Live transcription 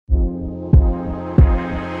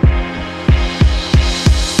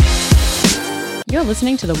You're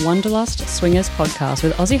listening to the Wanderlust Swingers podcast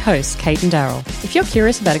with Aussie hosts Kate and Daryl. If you're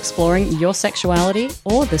curious about exploring your sexuality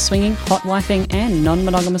or the swinging, hot wifing and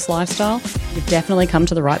non-monogamous lifestyle, you've definitely come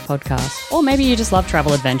to the right podcast. Or maybe you just love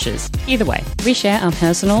travel adventures. Either way, we share our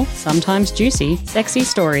personal, sometimes juicy, sexy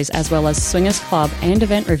stories as well as swingers club and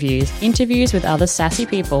event reviews, interviews with other sassy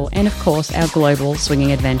people, and of course our global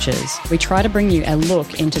swinging adventures. We try to bring you a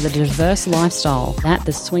look into the diverse lifestyle that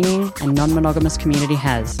the swinging and non-monogamous community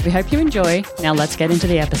has. We hope you enjoy. Now let's get into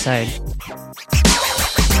the episode.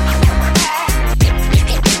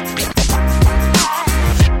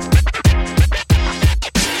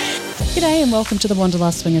 G'day and welcome to the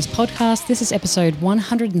Wanderlust Swingers podcast. This is episode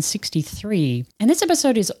 163, and this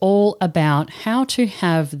episode is all about how to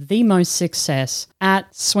have the most success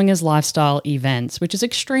at swingers lifestyle events, which is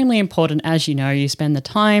extremely important. As you know, you spend the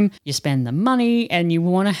time, you spend the money, and you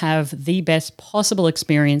want to have the best possible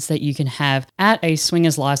experience that you can have at a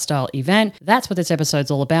swingers lifestyle event. That's what this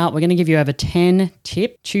episode's all about. We're going to give you over 10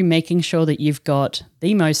 tips to making sure that you've got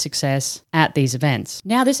the most success at these events.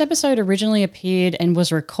 Now, this episode originally appeared and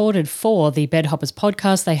was recorded for the Bedhoppers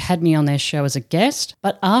podcast. They had me on their show as a guest,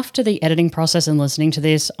 but after the editing process and listening to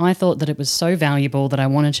this, I thought that it was so valuable that I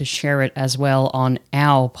wanted to share it as well on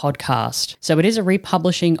our podcast. So it is a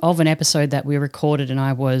republishing of an episode that we recorded and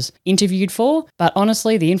I was interviewed for, but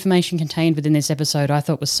honestly, the information contained within this episode I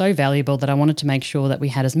thought was so valuable that I wanted to make sure that we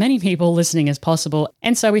had as many people listening as possible.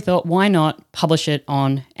 And so we thought, why not publish it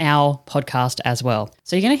on our podcast as well?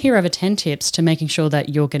 So you're going to hear over 10 tips to making sure that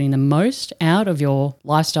you're getting the most out of your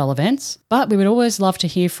lifestyle events. But we would always love to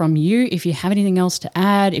hear from you if you have anything else to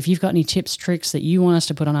add. If you've got any tips, tricks that you want us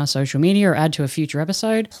to put on our social media or add to a future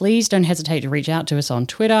episode, please don't hesitate to reach out to us on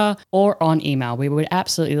Twitter or on email. We would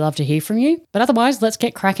absolutely love to hear from you. But otherwise, let's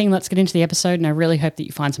get cracking. Let's get into the episode. And I really hope that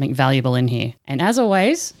you find something valuable in here. And as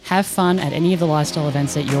always, have fun at any of the lifestyle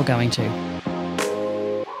events that you're going to.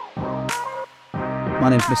 My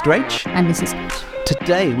name's Mr. H. And Mrs. H.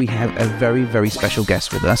 Today we have a very, very special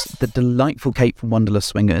guest with us, the delightful Kate from Wanderlust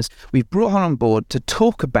Swingers. We've brought her on board to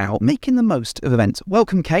talk about making the most of events.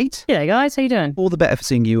 Welcome, Kate. G'day guys, how you doing? All the better for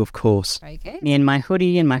seeing you, of course. Very good. Me in my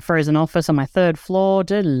hoodie in my frozen office on my third floor.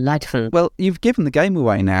 Delightful. Well, you've given the game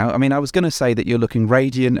away now. I mean, I was going to say that you're looking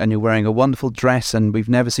radiant and you're wearing a wonderful dress and we've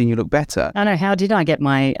never seen you look better. I know, how did I get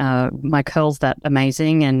my my curls that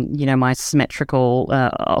amazing and, you know, my symmetrical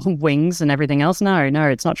wings and everything else? No,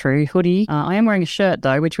 it's not true. Hoodie. I am wearing a shirt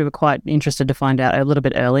though, which we were quite interested to find out a little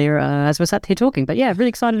bit earlier as we sat here talking. But yeah, really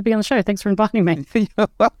excited to be on the show. Thanks for inviting me. You're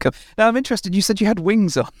welcome. Now, I'm interested. You said you had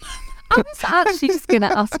wings on. I was actually just going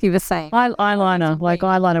to ask you the same. Eyeliner, like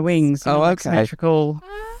eyeliner wings. Oh, like okay. Symmetrical.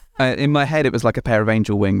 In my head, it was like a pair of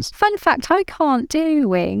angel wings. Fun fact, I can't do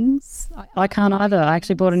wings. I can't either. I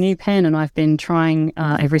actually bought a new pen and I've been trying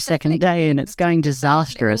every second day and it's going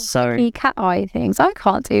disastrous. So The cat eye things, I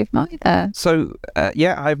can't do them either. So,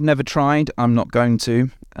 yeah, I've never tried. I'm not going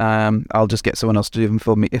to. I'll just get someone else to do them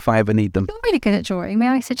for me if I ever need them. You're really good at drawing. May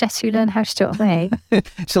I suggest you learn how to do it on me?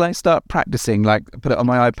 Shall I start practicing, like put it on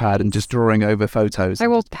my iPad and just drawing over photos?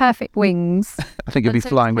 They're all perfect wings. I think you'll be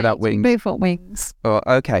flying without wings. Both want wings. Oh,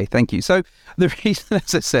 okay, thank you. So the reason,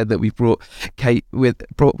 as I said, that we brought Kate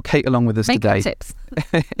along with us Makeup today tips.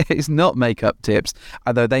 is not makeup tips,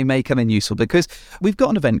 although they may come in useful because we've got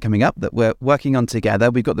an event coming up that we're working on together.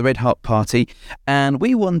 We've got the Red Heart Party, and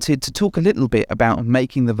we wanted to talk a little bit about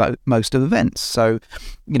making the most of events. So,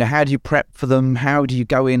 you know, how do you prep for them? How do you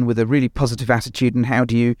go in with a really positive attitude? And how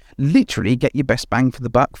do you literally get your best bang for the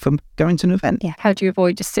buck from going to an event? Yeah. How do you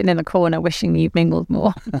avoid just sitting in the corner wishing you'd mingled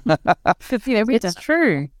more? Because, you know, it's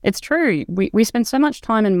true. It's true. We spend so much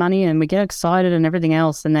time and money and we get excited and everything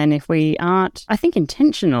else. And then if we aren't, I think,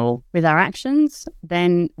 intentional with our actions,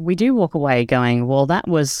 then we do walk away going, well, that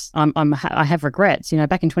was, I have regrets. You know,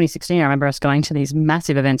 back in 2016, I remember us going to these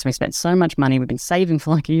massive events and we spent so much money. We've been saving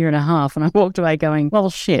for like a year and a half. And I walked away going, well,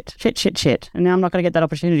 shit. And now I'm not going to get that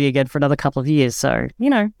opportunity again for another couple of years. So, you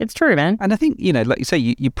know, it's true, man. And I think, you know, like you say,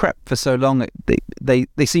 you prep for so long,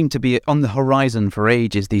 they seem to be on the horizon for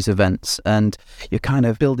ages, these events, and you're kind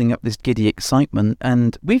of building up this giddy excitement.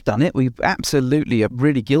 And we've done it. We've absolutely are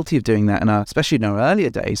really guilty of doing that, especially in our earlier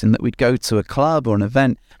days, in that we'd go to a club or an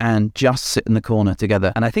event and just sit in the corner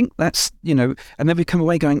together. And I think that's, you know, and then we come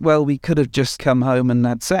away going, well, we could have just come home and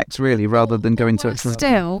had sex, really, rather than going to a club.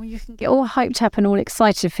 Still, you can get all hyped up and all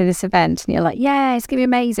excited for this event and you're like, yeah, it's going to be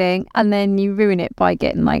amazing. And then you ruin it by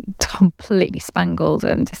getting like completely spangled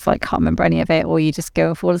and just like can't remember any of it, or you just go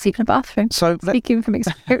and fall asleep in a bathroom. So speaking from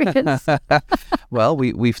experience. Well,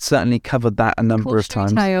 we've certainly covered that a number of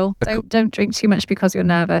times. Don't drink too much because you're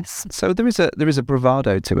nervous. So there is a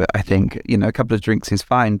bravado to it, I think. You know, a couple of drinks is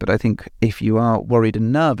fine. fine. But I think if you are worried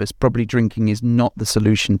and nervous, probably drinking is not the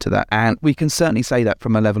solution to that. And we can certainly say that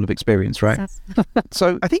from a level of experience, right?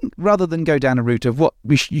 So I think rather than go down a route of what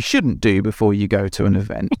you shouldn't do before you go to an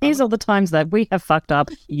event. Here's all the times that we have fucked up.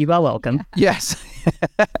 You are welcome. Yes.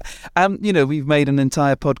 We've made an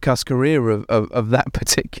entire podcast career of that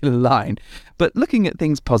particular line. But looking at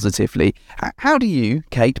things positively, how do you,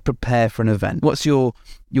 Kate, prepare for an event? What's your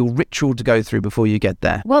ritual to go through before you get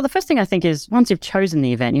there? Well, the first thing I think is once you've chosen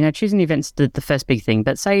the event, choosing the event's the first big thing.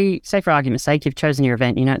 But say for argument's sake, you've chosen your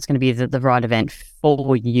event, it's going to be the right event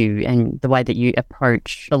for you and the way that you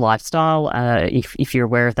approach the lifestyle. If you're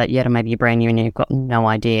aware of that yet, or maybe you're brand new and you've got no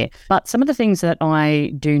idea. But some of the things that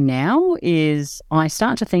I do now is I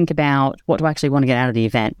start to think about what do I actually want to get out of the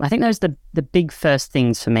event. I think those are the big first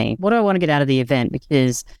things for me. What do I want to get out of the event?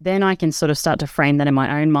 Because then I can sort of start to frame that in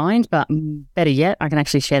my own mind. But better yet, I can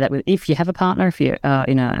actually share that with, if you have a partner, if you're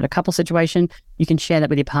at a couple situation, you can share that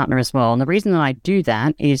with your partner as well. And the reason that I do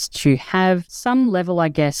that is to have some level, I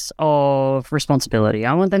guess, of responsibility.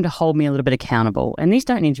 I want them to hold me a little bit accountable. And these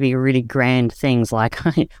don't need to be really grand things like,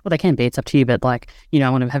 well, they can be, it's up to you, but like, I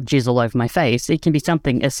want to have jizz all over my face. It can be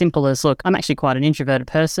something as simple as, look, I'm actually quite an introverted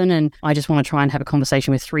person and I just want to try and have a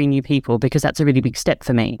conversation with 3 new people because that's a really big step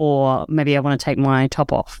for me. Or maybe I want to take my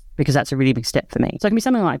top off because that's a really big step for me. So it can be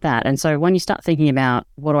something like that. And so when you start thinking about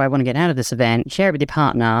what do I want to get out of this event, share it with your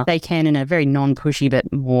partner. They can, in a very non-pushy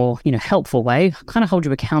but more, helpful way, kind of hold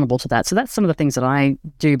you accountable to that. So that's some of the things that I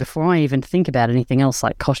do before I even think about anything else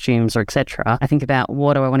like costumes or etc. I think about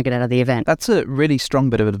what do I want to get out of the event. That's a really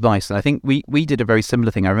strong bit of advice. And I think we did a very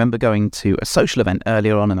similar thing. I remember going to a social event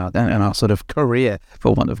earlier on in our sort of career,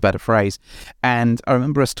 for want of a better phrase. And I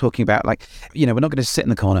remember us talking about we're not going to sit in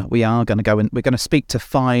the corner. We are going to go and we're going to speak to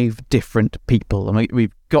 5 different people, and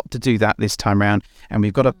we've got to do that this time around, and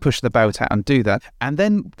we've got to push the boat out and do that. And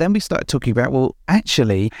then we started talking about, well,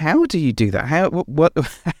 actually, how do you do that? How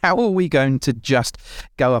are we going to just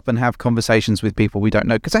go up and have conversations with people we don't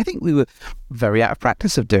know? Because I think we were very out of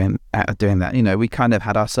practice of doing that. We kind of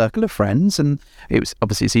had our circle of friends, and it's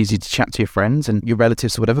easy to chat to your friends and your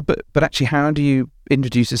relatives or whatever, but actually, how do you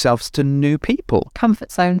introduce yourselves to new people?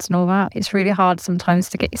 Comfort zones and all that. It's really hard sometimes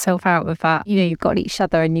to get yourself out of that. You've got each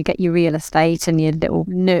other and you get your real estate and your little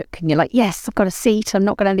nook and you're like, yes, I've got a seat. I'm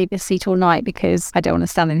not going to leave this seat all night because I don't want to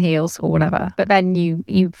stand in heels or whatever. But then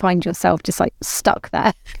you find yourself just stuck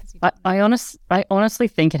there. I honestly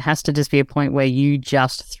think it has to just be a point where you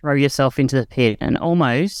just throw yourself into the pit and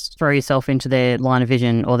almost throw yourself into their line of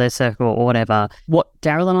vision or their circle or whatever. What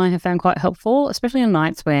Daryl and I have found quite helpful, especially on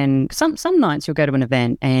nights when some nights you'll go to an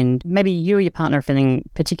event and maybe you or your partner are feeling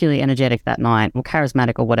particularly energetic that night or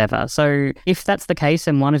charismatic or whatever. So if that's the case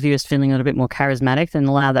and one of you is feeling a little bit more charismatic, then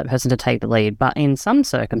allow that person to take the lead. But in some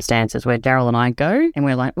circumstances where Daryl and I go and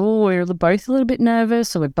we're like, oh, we're both a little bit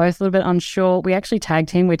nervous or we're both a little bit unsure, we actually tag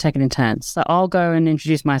team, we take it in turns. So I'll go and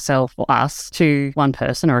introduce myself or us to one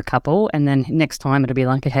person or a couple, and then next time it'll be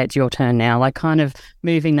like, okay, it's your turn now, kind of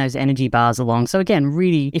moving those energy bars along. So again,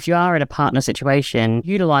 really, if you are at a partner situation,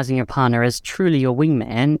 utilizing your partner as truly your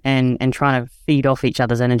wingman and trying to feed off each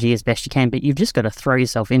other's energy as best you can, but you've just got to throw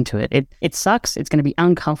yourself into it. It sucks. It's going to be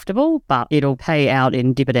uncomfortable, but it'll pay out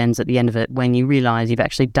in dividends at the end of it when you realize you've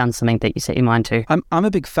actually done something that you set your mind to. I'm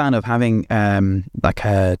a big fan of having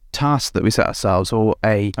a task that we set ourselves or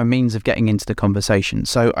a means of getting into the conversation.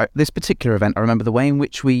 So this particular event, I remember the way in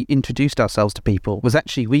which we introduced ourselves to people was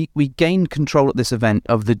actually we gained control at this event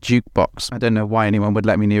of the jukebox. I don't know why anyone would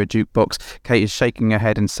let me near a jukebox. Kate is shaking her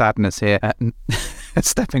head in sadness here.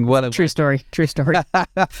 Stepping well away. True story.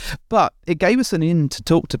 But it gave us an in to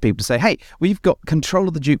talk to people to say, hey, we've got control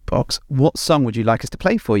of the jukebox. What song would you like us to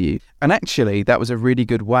play for you? And actually, that was a really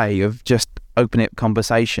good way of just opening up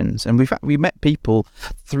conversations. And we met people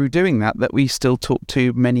through doing that we still talk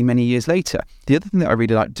to many, many years later. The other thing that I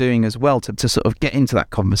really like doing as well to sort of get into that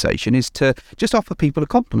conversation is to just offer people a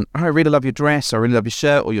compliment. I really love your dress, I really love your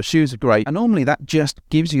shirt, or your shoes are great. And normally that just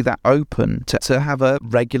gives you that open to have a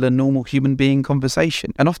regular, normal human being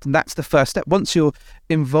conversation. And often that's the first step. Once you're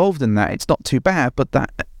involved in that, it's not too bad, but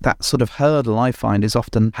that sort of hurdle I find is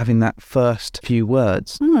often having that first few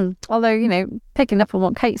words. Although, picking up on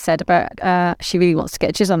what Kate said about she really wants to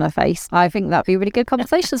get jizz on her face, I think that'd be a really good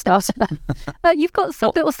conversation starter. You've got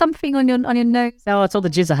little something on your nose. Oh, it's all the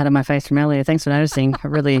jizz I had on my face from earlier. Thanks for noticing. It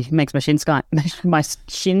really makes my shin shine.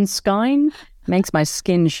 makes my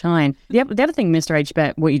skin shine. The other thing, Mr. H,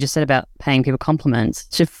 about what you just said about paying people compliments,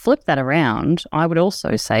 to flip that around, I would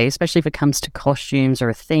also say, especially if it comes to costumes or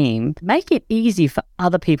a theme, make it easy for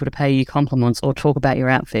other people to pay you compliments or talk about your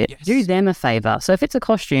outfit. Yes. Do them a favor. So if it's a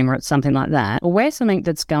costume or it's something like that, or wear something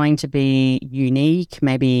that's going to be unique,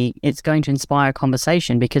 maybe it's going to inspire a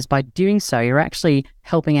conversation, because by doing so, you're actually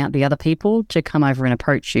helping out the other people to come over and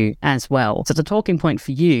approach you as well. So it's a talking point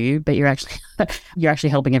for you, but you're actually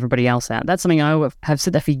helping everybody else out. That's something I have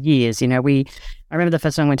said that for years. I remember the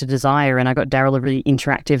first time I went to Desire and I got Daryl a really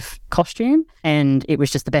interactive costume, and it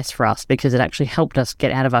was just the best for us because it actually helped us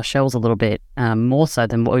get out of our shells a little bit, more so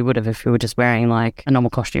than what we would have if we were just wearing like a normal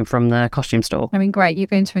costume from the costume store. I mean, great, you're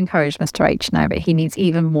going to encourage Mr. H now, but he needs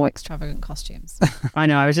even more extravagant costumes. I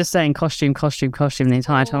know, I was just saying costume the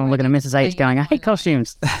entire time. I'm looking at Mrs. H going, I hate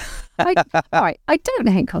costumes. I don't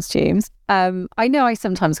hate costumes. I know I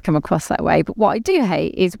sometimes come across that way, but what I do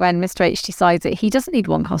hate is when Mr. H decides that he doesn't need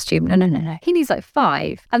one costume. No. He needs like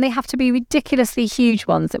 5, and they have to be ridiculously huge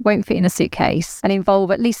ones that won't fit in a suitcase and involve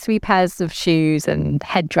at least 3 pairs of shoes and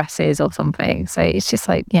headdresses or something. So it's just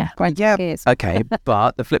like, grind gears. Okay,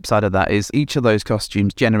 but the flip side of that is each of those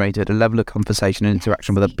costumes generated a level of conversation and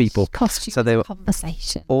interaction with other people. Costume so they were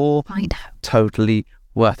conversation. all Find out. totally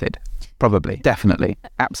worth it. Probably, definitely,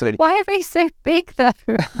 absolutely. Why are they so big though?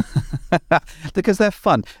 Because they're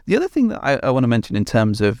fun. The other thing that I want to mention in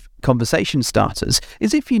terms of conversation starters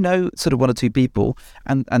is if you know sort of 1 or 2 people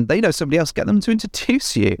and they know somebody else, get them to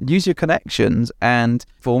introduce you. Use your connections and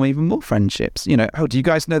form even more friendships. Oh, do you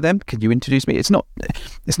guys know them? Can you introduce me? It's not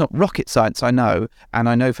rocket science, I know. And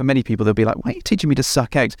I know for many people they'll be like, why are you teaching me to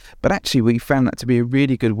suck eggs? But actually we found that to be a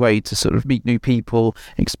really good way to sort of meet new people,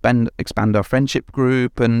 expand our friendship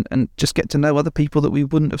group and just get to know other people that we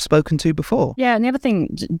wouldn't have spoken to before. Yeah, and the other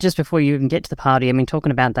thing, just before you even get to the party, I mean,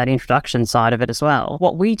 talking about that introduction side of it as well,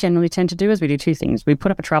 what we generally tend to do is we do 2 things. We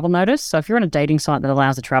put up a travel notice. So if you're on a dating site that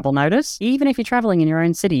allows a travel notice, even if you're traveling in your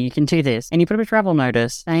own city, you can do this. And you put up a travel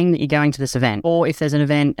notice saying that you're going to this event. Or if there's an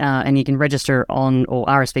event and you can register on or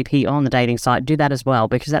RSVP on the dating site, do that as well,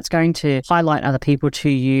 because that's going to highlight other people to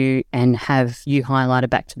you and have you highlighted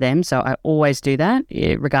back to them. So I always do that,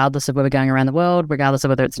 regardless of where we're going around the world, regardless of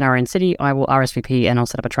whether it's in our own city, I will RSVP and I'll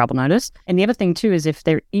set up a travel notice. And the other thing too is if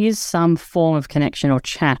there is some form of connection or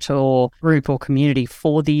chat or group or community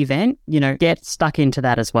for the event, get stuck into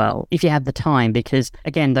that as well if you have the time, because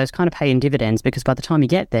again, those kind of pay in dividends, because by the time you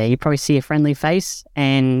get there, you probably see a friendly face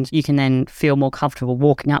and you can then feel more comfortable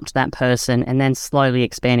walking up to that person and then slowly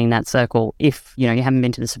expanding that circle. If, you haven't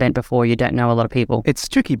been to this event before, you don't know a lot of people. It's a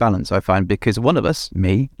tricky balance, I find, because one of us,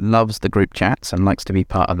 me, loves the group chats and likes to be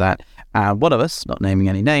part of that. One of us, not naming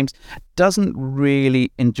any names, doesn't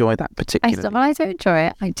really enjoy that particularly. I don't enjoy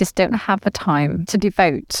it. I just don't have the time to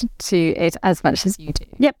devote to it as much as you do.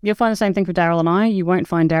 Yep, you'll find the same thing for Daryl and I. You won't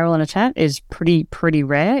find Daryl in a chat. Is pretty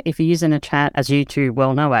rare. If he is in a chat, as you two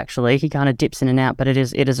well know, actually, he kind of dips in and out, but it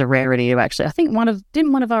is a rarity to actually. I think one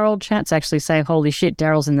of our old chats actually say, "Holy shit,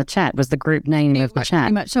 Daryl's in the chat," was the group name of the chat.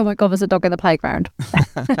 Pretty much. Oh my god, there's a dog in the playground.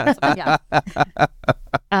 Yeah.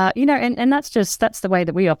 And that's the way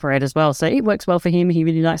that we operate as well. So it works well for him. He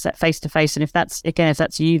really likes that face to face. And if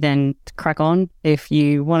that's you, then crack on. If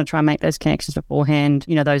you want to try and make those connections beforehand,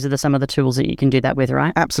 those are some of the tools that you can do that with,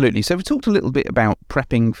 right? Absolutely. So we talked a little bit about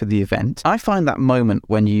prepping for the event. I find that moment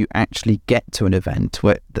when you actually get to an event,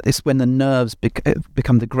 where it's when the nerves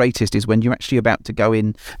become the greatest, is when you're actually about to go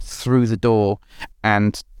in through the door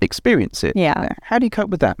and experience it. Yeah. How do you cope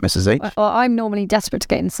with that, Mrs. H? Well, I'm normally desperate to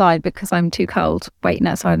get inside because I'm too cold waiting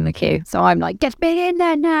outside in the queue. So I'm like, get me in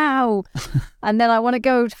there now. And then I want to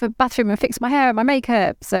go to the bathroom and fix my hair and my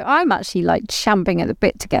makeup. So I'm actually like champing at the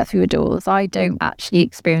bit to get through the doors. I don't actually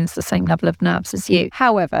experience the same level of nerves as you.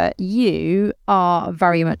 However, you are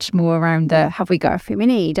very much more around the, have we got everything we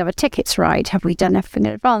need? Are the tickets right? Have we done everything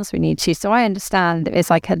in advance we need to? So I understand that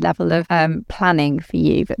there's like a level of planning for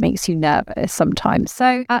you that makes you nervous sometimes.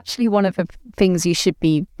 So actually one of the things you should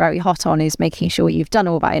be very hot on is making sure you've done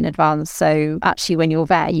all that in advance. So actually when you're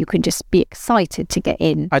there, you can just be excited to get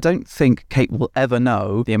in. I don't think Kate will ever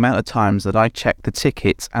know the amount of times that I checked the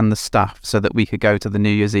tickets and the stuff so that we could go to the New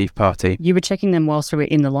Year's Eve party. You were checking them whilst we were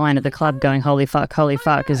in the line at the club going, holy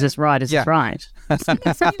fuck, is this right? Is this right?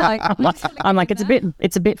 I'm like,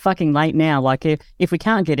 it's a bit fucking late now. Like, if we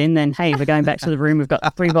can't get in, then hey, we're going back to the room. We've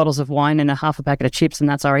got 3 bottles of wine and a half a packet of chips, and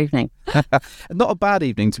that's our evening. Not a bad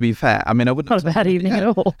evening, to be fair. I mean, I wouldn't. Not a bad evening at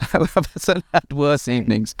all. I've certainly had worse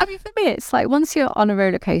evenings. I mean, for me, it's like once you're on a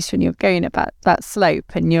roller coaster and you're going up that slope,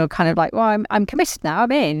 and you're kind of like, well, I'm committed now.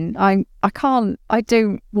 I'm in. I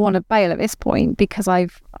don't want to bail at this point because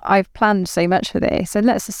I've planned so much for this. And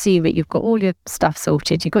let's assume that you've got all your stuff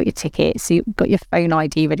sorted, you've got your tickets, you've got your phone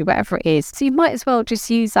ID ready, whatever it is. So you might as well just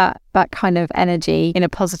use that kind of energy in a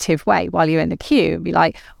positive way while you're in the queue and be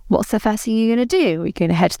like, what's the first thing you're going to do? Are we going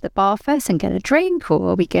to head to the bar first and get a drink? Or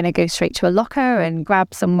are we going to go straight to a locker and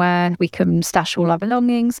grab somewhere we can stash all our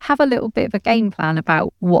belongings? Have a little bit of a game plan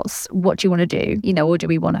about what do you want to do? Or do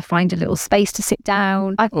we want to find a little space to sit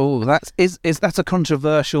down? That's a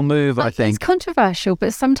controversial move, I think. It's controversial,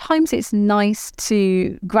 but sometimes it's nice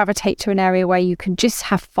to gravitate to an area where you can just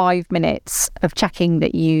have 5 minutes of checking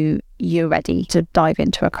that you're ready to dive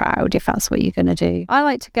into a crowd if that's what you're going to do. I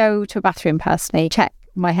like to go to a bathroom personally, check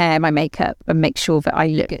my hair, my makeup, and make sure that I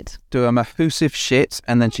look good. Do a mahoosive shit,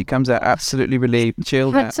 and then she comes out absolutely relieved,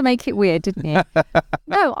 chilled out. Had to make it weird, didn't you?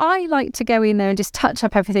 No, I like to go in there and just touch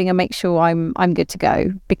up everything and make sure I'm good to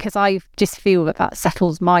go, because I just feel that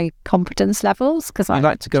settles my confidence levels. Because I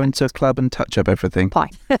like to go into a club and touch up everything.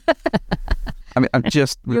 Fine. I mean, I'm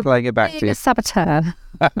just replaying it back to you. A saboteur.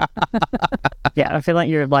 Yeah, I feel like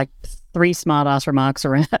you're like 3 smart-ass remarks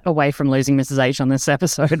away from losing Mrs. H on this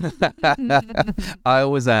episode. I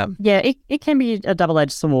always am. Yeah, it can be a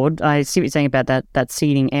double-edged sword. I see what you're saying about that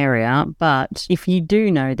seating area, but if you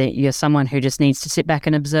do know that you're someone who just needs to sit back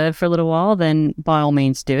and observe for a little while, then by all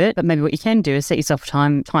means do it. But maybe what you can do is set yourself a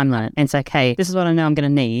time limit and say, okay, this is what I know I'm going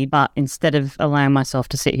to need, but instead of allowing myself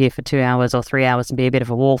to sit here for 2 hours or 3 hours and be a bit of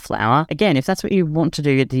a wallflower, again, if that's what you want to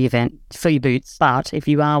do at the event, fill your boots. But if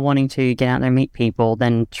you are wanting to get out there and meet people,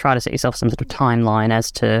 then try to set yourself some sort of timeline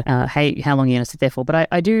as to hey, how long you're going to sit there for. But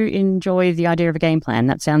I do enjoy the idea of a game plan.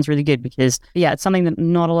 That sounds really good because it's something that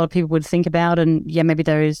not a lot of people would think about, and maybe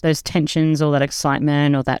those tensions or that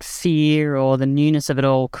excitement or that fear or the newness of it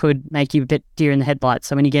all could make you a bit deer in the headlights.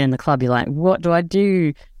 So when you get in the club, you're like, what do I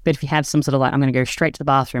do? But if you have some sort of like, I'm going to go straight to the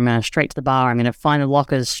bathroom, straight to the bar, I'm going to find the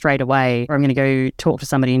lockers straight away, or I'm going to go talk to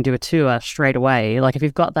somebody and do a tour straight away. Like if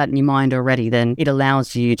you've got that in your mind already, then it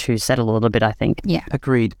allows you to settle a little bit, I think. Yeah.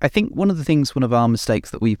 Agreed. I think one of our mistakes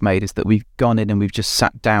that we've made is that we've gone in and we've just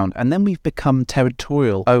sat down and then we've become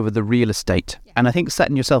territorial over the real estate. Yeah. And I think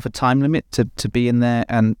setting yourself a time limit to be in there,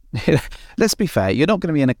 and let's be fair, you're not going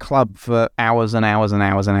to be in a club for hours and hours and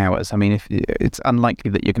hours and hours. I mean, if it's unlikely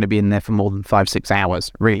that you're going to be in there for more than 5-6 hours,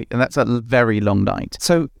 really. And that's a very long night.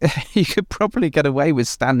 So you could probably get away with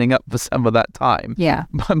standing up for some of that time. Yeah.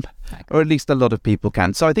 Or at least a lot of people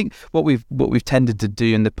can. So I think what we've tended to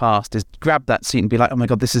do in the past is grab that seat and be like, oh my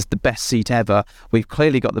God, this is the best seat ever. We've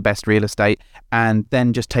clearly got the best real estate. And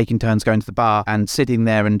then just taking turns going to the bar and sitting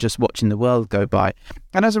there and just watching the world go by.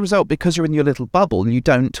 And as a result, because you're in your little bubble, you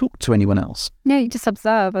don't talk to anyone else. Yeah, you just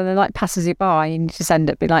observe and the light passes you by and you just end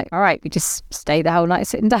up being like, all right, we just stay the whole night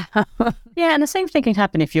sitting down. Yeah, and the same thing can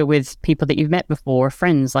happen if you're with people that you've met before,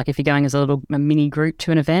 friends. Like if you're going as a mini group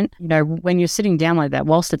to an event, when you're sitting down like that,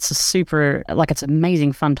 whilst it's it's an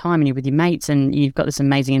amazing fun time and you're with your mates and you've got this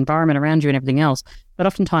amazing environment around you and everything else, but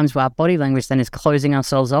oftentimes our body language then is closing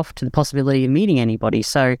ourselves off to the possibility of meeting anybody.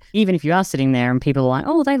 So even if you are sitting there and people are like,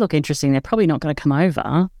 oh, they look interesting, they're probably not going to come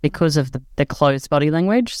over because of the closed body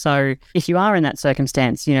language. So if you are in that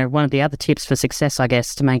circumstance, one of the other tips for success, I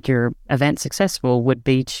guess, to make your event successful would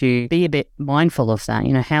be to be a bit mindful of that.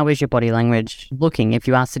 How is your body language looking if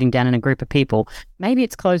you are sitting down in a group of people? Maybe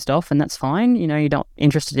it's closed off and that's fine. You're not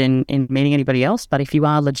interested in meeting anybody else. But if you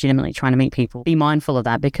are legitimately trying to meet people, be mindful of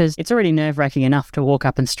that because it's already nerve-wracking enough to walk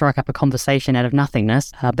up and strike up a conversation out of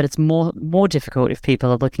nothingness. But it's more difficult if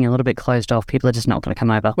people are looking a little bit closed off. People are just not going to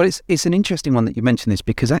come over. Well, it's an interesting one that you mentioned this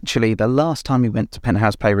because actually the last time we went to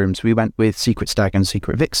Penthouse Playrooms, we went with Secret Stag and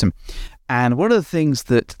Secret Vixen. And one of the things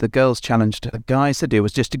that the girls challenged the guys to do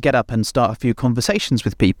was just to get up and start a few conversations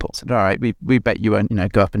with people. So, all right, we bet you won't,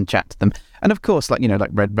 go up and chat to them. And of course, like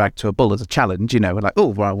red rag to a bull as a challenge, we're like, oh,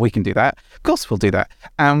 well, we can do that. Of course we'll do that.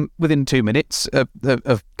 Within 2 minutes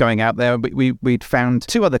of going out there, we'd found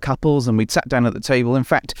 2 other couples and we'd sat down at the table. In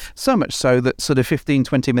fact, so much so that sort of 15,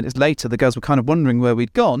 20 minutes later, the girls were kind of wondering where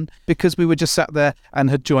we'd gone because we were just sat there and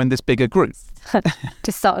had joined this bigger group.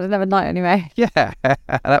 Just started another night anyway. Yeah,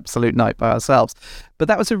 an absolute night by ourselves. But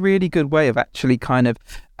that was a really good way of actually kind of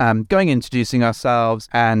going, introducing ourselves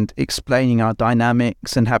and explaining our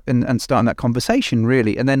dynamics and starting that conversation,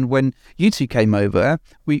 really. And then when you two came over,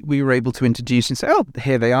 we were able to introduce and say, oh,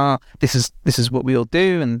 here they are. This is what we all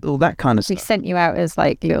do, and all that kind of We stuff. sent you out as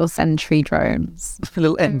like little sentry drones.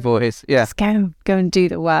 Little envoys, yeah. Just go and do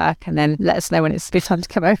the work, and then let us know when it's a good time to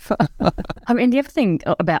come over. I mean, the other thing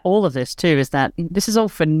about all of this too is that this is all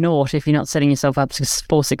for naught if you're not setting yourself up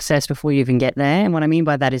for success before you even get there. And what I mean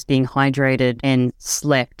by that is being hydrated and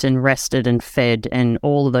slept and rested and fed and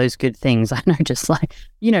all of those good things. I know, just like,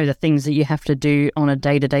 you know, the things that you have to do on a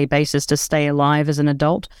day-to-day basis to stay alive as an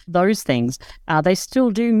adult. Those things, they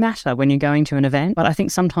still do matter when you're going to an event. But I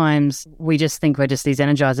think sometimes we just think we're just these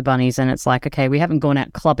Energizer bunnies, and it's like, okay, we haven't gone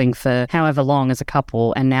out clubbing for however long as a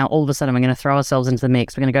couple, and now all of a sudden we're going to throw ourselves into the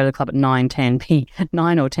mix. We're going to go to the club at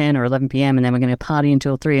 9 or 10 or 11 p.m. and then we're going to party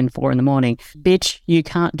until 3 and 4 in the morning. Bitch, you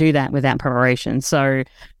can't do that without preparation. So,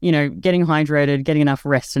 you know, getting hydrated, getting enough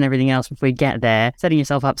rest and everything else before we get there, setting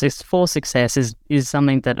yourself up for success is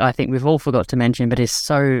something that I think we've all forgot to mention, but is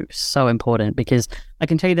so, so important, because I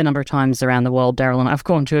can tell you the number of times around the world, Daryl and I've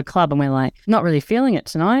gone to a club and we're like, not really feeling it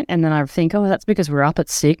tonight. And then I think, oh, that's because we're up at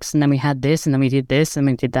 6 and then we had this and then we did this and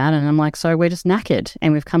we did that. And I'm like, so we're just knackered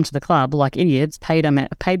and we've come to the club like idiots, paid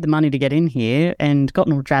the money to get in here and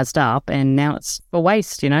gotten all jazzed up. And now it's a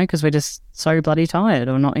waste, you know, because we're just so bloody tired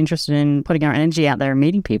or not interested in putting our energy out there and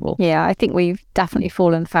meeting people. Yeah, I think we've definitely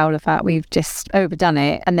fallen foul of that. We've just overdone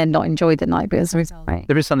it and then not enjoyed the night as a result. Right.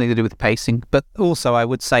 There is something to do with pacing, but also I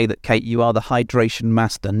would say that, Kate, you are the hydration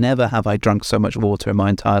master. Never have I drunk so much water in my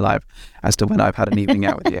entire life as to when I've had an evening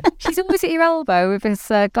out with you. She's always at your elbow with this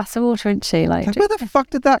glass of water, isn't she? Like, Where the fuck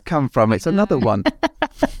did that come from? It's another one.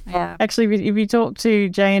 yeah. Actually, if you talk to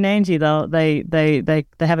Jay and Angie, they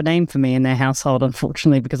have a name for me in their household,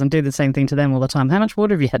 unfortunately, because I'm doing the same thing to them all the time. How much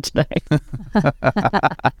water have you had today?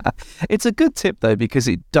 It's a good tip though, because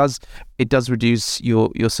it does reduce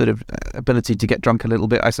your sort of ability to get drunk a little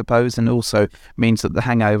bit, I suppose, and also means that the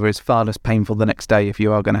hangover is far less painful the next day if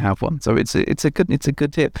you are going to have one. So it's a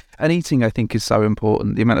good tip. And eating, I think, is so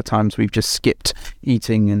important. The amount of times we've just skipped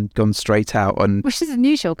eating and gone straight out, and Which is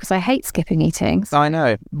unusual because I hate skipping eating. I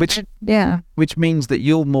know, which means that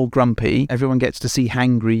you're more grumpy. Everyone gets to see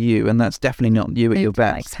hangry you, and that's definitely not you at your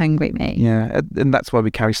best. Likes hungry me. Yeah, and that's why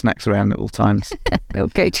we carry snacks around at all times. Little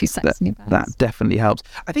go-to snacks in your bags. That definitely helps.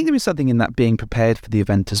 I think there is something in that being prepared for the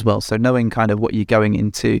event as well. So knowing kind of what you're going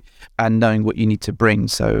into and knowing what you need to bring.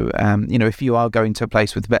 So, you know, if you are going to a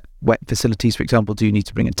place with wet facilities, for example, do you need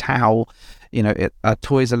to bring a towel? You know, are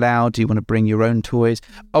toys allowed? Do you want to bring your own toys?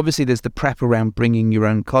 Obviously, there's the prep around bringing your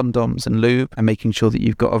own condoms and lube and making sure that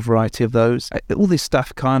you've got a variety of those. All this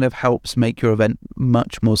stuff kind of helps make your event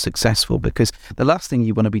much more successful, because the last thing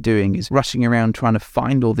you want to be doing is rushing around trying to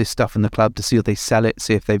find all this stuff in the club to see if they sell it,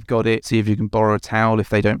 see if they've got it, see if you can borrow a towel if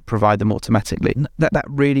they don't provide them automatically. That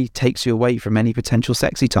really takes you away from any potential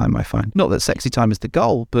sexy time, I find. Not that sexy time is the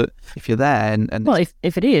goal, but if you're there and Well,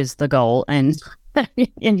 if it is the goal and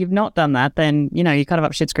you've not done that, then, you know, you're kind of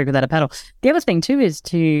up shit's creek without a paddle. The other thing too is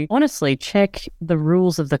to honestly check the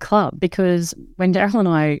rules of the club, because when Daryl and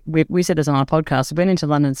I, we said this on our podcast, we went into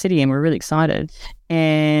London City and we were really excited.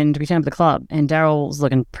 And we turned up to the club and Daryl's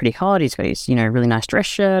looking pretty hot. He's got his, you know, really nice dress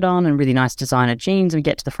shirt on and really nice designer jeans. And we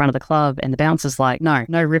get to the front of the club and the bouncer's like, no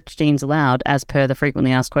ripped jeans allowed as per the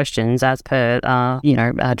frequently asked questions, as per,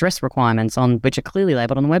 dress requirements on which are clearly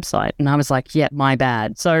labeled on the website. And I was like, yeah, my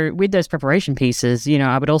bad. So with those preparation pieces, you know,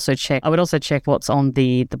 I would also check what's on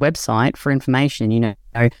the website for information, you know.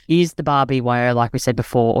 Is the bar BYO, like we said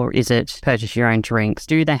before, or is it purchase your own drinks?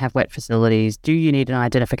 Do they have wet facilities? Do you need an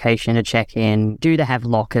identification to check in? Do they have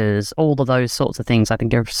lockers? All of those sorts of things I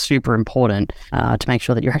think are super important to make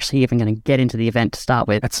sure that you're actually even going to get into the event to start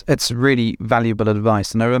with. It's really valuable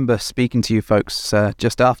advice. And I remember speaking to you folks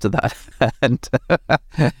just after that. And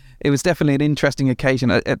it was definitely an interesting occasion.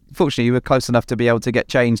 Fortunately, you were close enough to be able to get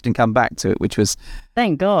changed and come back to it, which was...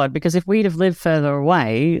 Thank God, because if we'd have lived further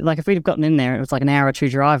away, like if we'd have gotten in there, it was like an hour or two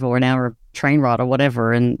drive or an hour train ride or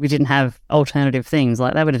whatever, and we didn't have alternative things,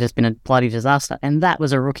 like that would have just been a bloody disaster. And that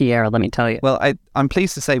was a rookie error, let me tell you. Well, I'm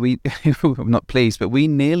pleased to say I'm not pleased, but we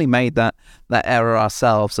nearly made that error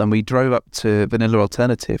ourselves, and we drove up to Vanilla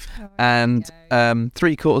Alternative. And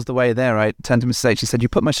 3/4 of the way there, I turned to Mrs. H. She said, "You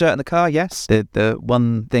put my shirt in the car?" Yes. The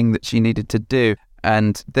one thing that she needed to do.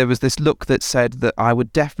 And there was this look that said that I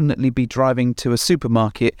would definitely be driving to a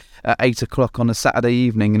supermarket at 8 o'clock on a Saturday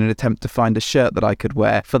evening in an attempt to find a shirt that I could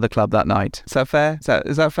wear for the club that night. Is that fair?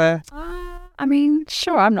 Is that fair? I mean,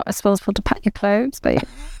 sure, I'm not responsible to pack your clothes, but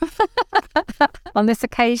on this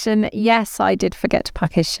occasion, yes, I did forget to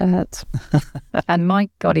pack his shirt. And my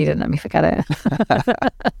God, he didn't let me forget it.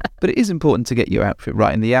 But it is important to get your outfit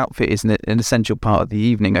right, and the outfit is an essential part of the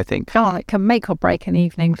evening, I think. Oh, it can make or break an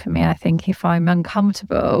evening for me, I think. If I'm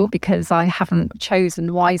uncomfortable because I haven't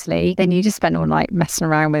chosen wisely, then you just spend all night messing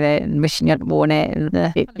around with it and wishing you hadn't worn it.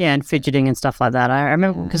 And fidgeting and stuff like that. I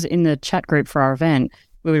remember because in the chat group for our event,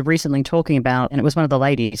 we were recently talking about, and it was one of the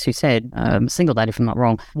ladies who said, single lady if I'm not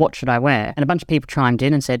wrong, what should I wear? And a bunch of people chimed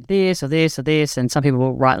in and said this or this or this. And some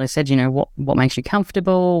people rightly said, what makes you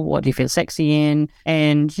comfortable? What do you feel sexy in?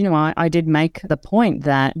 And, I did make the point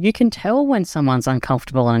that you can tell when someone's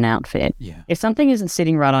uncomfortable in an outfit. Yeah. If something isn't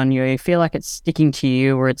sitting right on you, you feel like it's sticking to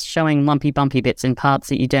you, or it's showing lumpy, bumpy bits in parts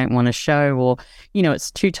that you don't want to show, or,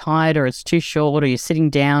 it's too tight or it's too short, or you're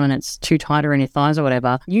sitting down and it's too tight around your thighs or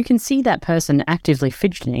whatever, you can see that person actively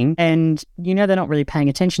fidgeting, and they're not really paying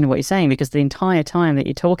attention to what you're saying, because the entire time that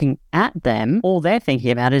you're talking at them, all they're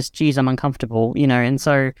thinking about is, geez, I'm uncomfortable, and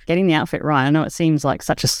so getting the outfit right, I know it seems like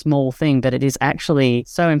such a small thing, but it is actually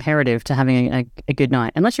so imperative to having a good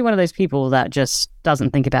night, unless you're one of those people that just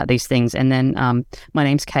doesn't think about these things. And then my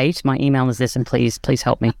name's Kate, my email is this, and please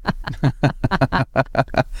help me.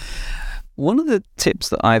 One of the tips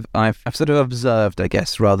that I've sort of observed, I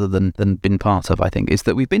guess, rather than been part of, I think, is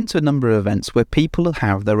that we've been to a number of events where people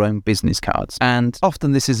have their own business cards. And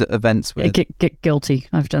often this is at events where... Get guilty.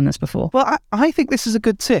 I've done this before. Well, I think this is a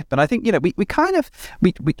good tip. And I think,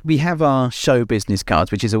 we have our show business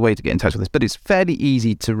cards, which is a way to get in touch with us, but it's fairly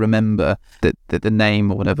easy to remember the name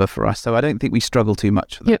or whatever for us. So I don't think we struggle too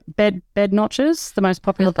much for that. Yeah, Bed Notches, the most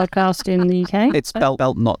popular podcast in the UK. It's belt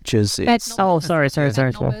notches. Sorry.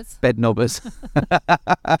 Bed knobbers.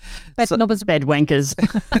 Bed knobbers, bed wankers.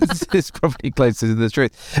 It's probably closer to the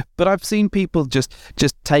truth. But I've seen people just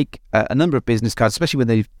take a number of business cards, especially when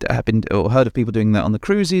they've been or heard of people doing that on the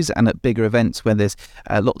cruises and at bigger events where there's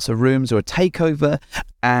lots of rooms or a takeover.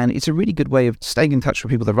 And it's a really good way of staying in touch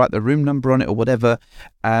with people. They write their room number on it or whatever.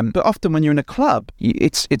 But often when you're in a club,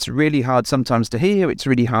 it's really hard sometimes to hear. It's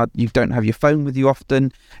really hard. You don't have your phone with you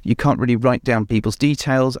often. You can't really write down people's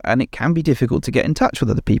details, and it can be difficult to get in touch with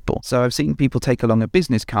other people. So I've seen people take along a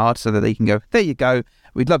business card so that they can go, there you go,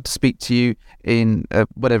 we'd love to speak to you in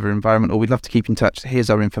whatever environment, or we'd love to keep in touch.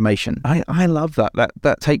 Here's our information. I love that.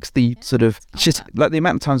 That takes the sort of, just like the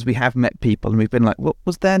amount of times we have met people and we've been like, what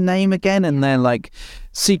was their name again? And they're like,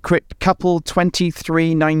 secret couple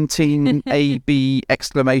 2319 AB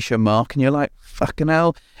exclamation mark. And you're like, fucking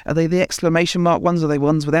hell, are they the exclamation mark ones? Are they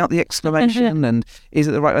ones without the exclamation? And is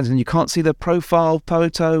it the right ones? And you can't see the profile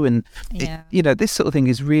photo. And, this sort of thing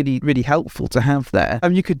is really, really helpful to have there. I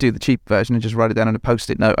mean, you could do the cheap version and just write it down on a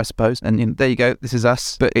Post-it note, I suppose. And there you go, this is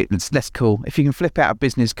us. But it's less cool. If you can flip out a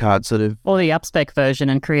business card sort of... Or the upspec version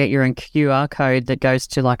and create your own QR code that goes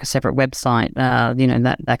to like a separate website.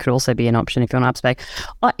 That could also be an option if you're on upspec.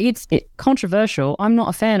 It's controversial. I'm not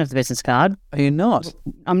a fan of the business card. Are you not?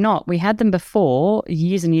 I'm not. We had them before,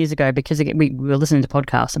 years and years ago, because we were listening to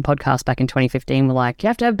podcasts, and podcasts back in 2015 were like, you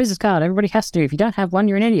have to have a business card. Everybody has to. If you don't have one,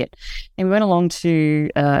 you're an idiot. And we went along to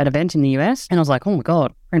an event in the US, and I was like, oh my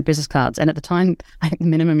God, print business cards. And at the time, I think the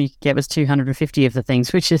minimum you could get was 250 of the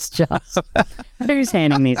things, which is just, who's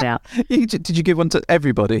handing these out? Did you give one to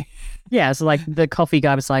everybody? Yeah, so like the coffee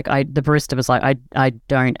guy was like, the barista was like, I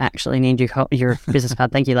don't actually need your business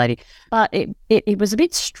card. Thank you, lady. But it was a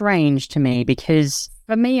bit strange to me, because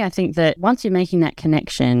for me, I think that once you're making that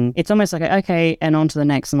connection, it's almost like, okay, and on to the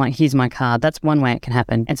next, and like, here's my card. That's one way it can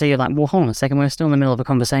happen. And so you're like, well, hold on a second, we're still in the middle of a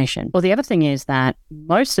conversation. Well, the other thing is that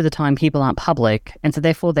most of the time people aren't public, and so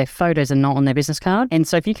therefore their photos are not on their business card. And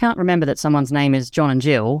so if you can't remember that someone's name is John and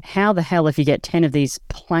Jill, how the hell, if you get 10 of these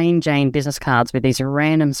plain Jane business cards with these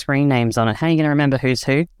random screen names on it, how are you going to remember who's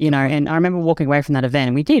who? And I remember walking away from that event,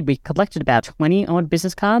 and we collected about 20 odd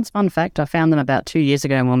business cards. Fun fact, I found them about 2 years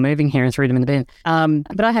ago and we're moving here and threw them in the bin.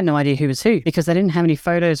 But I had no idea who was who, because they didn't have any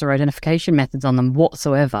photos or identification methods on them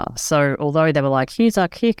whatsoever. So although they were like, here's our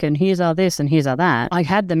kick and here's our this and here's our that, I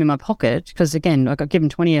had them in my pocket because, again, I got given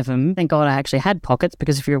 20 of them. Thank God I actually had pockets,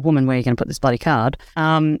 because if you're a woman, where are you going to put this bloody card?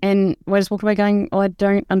 And we just walked away going, I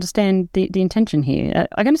don't understand the intention here.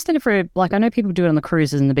 I understand it for, like, I know people do it on the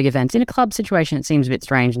cruises and the big events. In a club situation, it seems a bit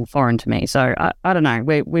strange and foreign to me. So I don't know.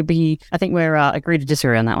 I think we're agree to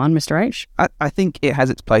disagree on that one, Mr. H. I think it has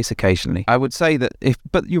its place occasionally. I would say that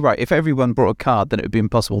But you're right. If everyone brought a card, then it would be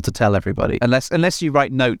impossible to tell everybody. Unless you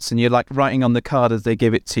write notes and you're like writing on the card as they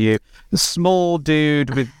give it to you. A small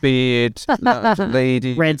dude with beard,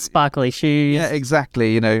 lady, Red sparkly shoes. Yeah,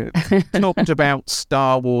 exactly. Talked about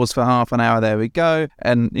Star Wars for half an hour. There we go.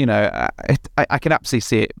 And I can absolutely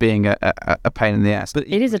see it being a pain in the ass. But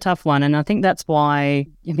it is a tough one, and I think that's why.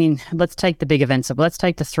 I mean, let's take the big events. Let's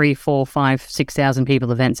take the 3, 4, 5, 6,000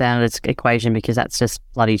 people events out of its equation, because that's just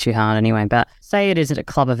bloody too hard anyway. But say it is at a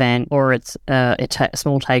club event, or it's a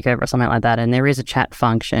small takeover or something like that, and there is a chat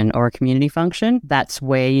function or a community function. That's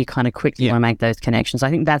where you kind of quickly want to make those connections.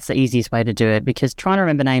 I think that's the easiest way to do it, because trying to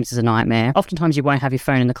remember names is a nightmare. Oftentimes you won't have your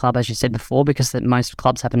phone in the club, as you said before, because most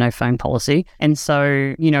clubs have a no phone policy. And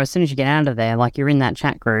so, as soon as you get out of there, like, you're in that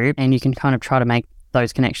chat group, and you can kind of try to make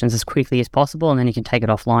those connections as quickly as possible, and then you can take it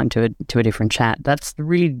offline to a different chat. That's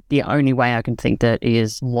really the only way I can think that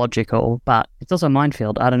is logical, but it's also a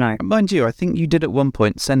minefield. I don't know. Mind you, I think you did at one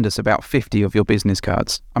point send us about 50 of your business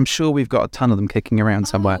cards. I'm sure we've got a ton of them kicking around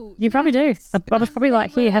somewhere. You probably do. I was probably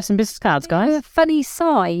like, here, have some business cards, guys. They were a funny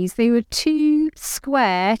size. They were too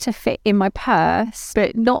square to fit in my purse,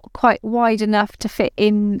 but not quite wide enough to fit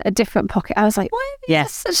in a different pocket. I was like, why are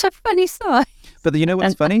these such a funny size? But you know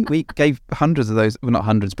what's funny? We gave hundreds of those, well, not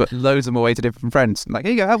hundreds, but loads of them away to different friends. Like,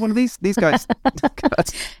 here you go, have one of these guys.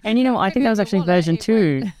 And I think that was actually version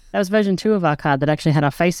 2. That was version 2 of our card that actually had our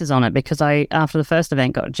faces on it, because I, after the first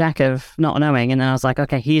event, got Jack of not knowing, and then I was like,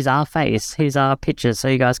 okay, here's our face, here's our pictures, so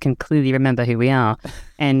you guys can clearly remember who we are.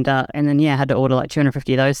 And then, I had to order like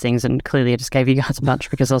 250 of those things, and clearly I just gave you guys a bunch,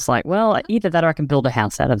 because I was like, well, either that or I can build a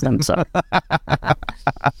house out of them. So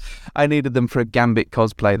I needed them for a Gambit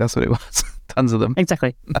cosplay, that's what it was. Tons of them.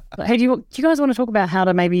 Exactly. Hey, do you guys want to talk about how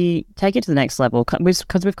to maybe take it to the next level?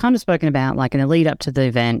 Because we've kind of spoken about, like, in the lead up to the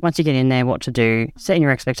event, once you get in there, what to do, setting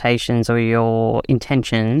your expectations or your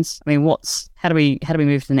intentions. I mean, how do we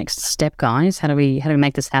move to the next step, guys? How do we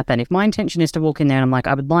make this happen? If my intention is to walk in there and I'm like,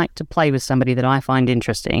 I would like to play with somebody that I find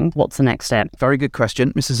interesting, what's the next step? Very good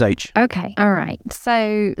question, Mrs. H. Okay, all right.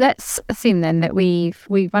 So let's assume then that we've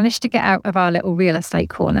managed to get out of our little real estate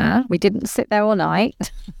corner. We didn't sit there all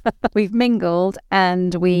night. We've mingled,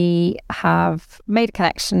 and we have made a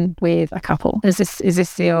connection with a couple. Is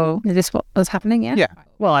this what was happening? Yeah. Yeah.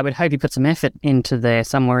 Well, I would hope you put some effort into there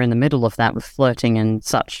somewhere in the middle of that with flirting and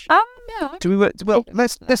such. Yeah.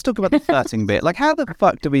 Let's talk about the flirting bit. Like, how the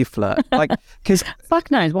fuck do we flirt? Like, because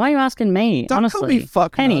fuck knows. Why are you asking me? Don't honestly, call me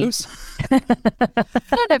fuck Penny. knows.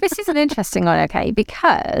 No, this is an interesting one. Okay,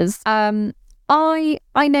 because I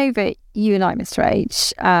know that you and I, Mr.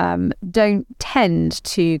 H, don't tend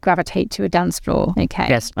to gravitate to a dance floor. Okay.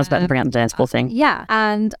 Yes, I was about to bring up the dance floor thing. Yeah,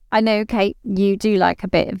 and I know, Kate, you do like a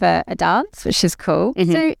bit of a dance, which is cool.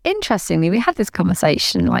 Mm-hmm. So interestingly, we had this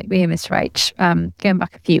conversation, like me and Mr. H, going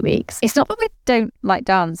back a few weeks. It's not that we don't like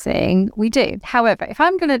dancing, we do. However, if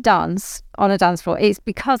I'm going to dance on a dance floor, it's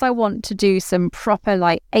because I want to do some proper,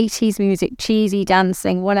 like, 80s music, cheesy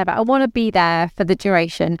dancing, whatever. I want to be there for the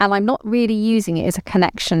duration, and I'm not really using it as a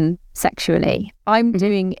connection sexually. I'm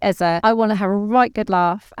doing I want to have a right good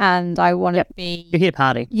laugh, and I want to be. You're here to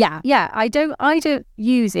party. Yeah. I don't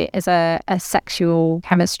use it as a sexual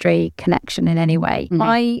chemistry connection in any way.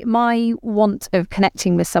 Mm-hmm. My want of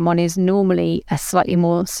connecting with someone is normally a slightly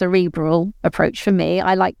more cerebral approach for me.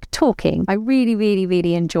 I like talking. I really, really,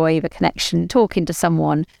 really enjoy the connection, talking to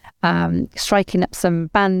someone. Striking up some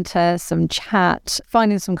banter, some chat,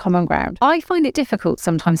 finding some common ground. I find it difficult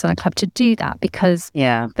sometimes in a club to do that, because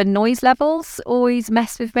the noise levels always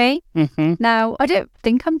mess with me. Mm-hmm. Now, I don't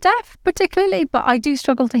think I'm deaf particularly, but I do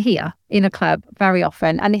struggle to hear in a club very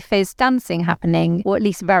often. And if there's dancing happening, or at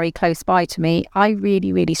least very close by to me, I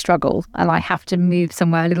really, really struggle, and I have to move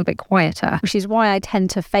somewhere a little bit quieter, which is why I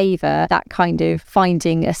tend to favour that kind of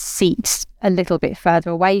finding a seat a little bit further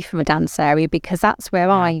away from a dance area, because that's where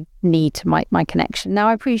I need to make my connection. Now,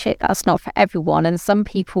 I appreciate that's not for everyone, and some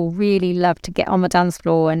people really love to get on the dance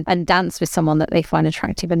floor and dance with someone that they find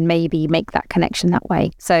attractive and maybe make that connection that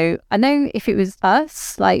way. So I know if it was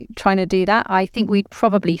us, like, trying to do that, I think we'd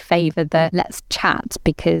probably favour the let's chat,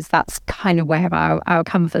 because that's kind of where our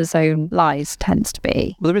comfort zone tends to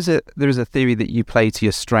be. Well, there is a theory that you play to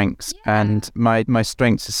your strengths, and my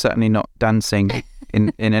strengths is certainly not dancing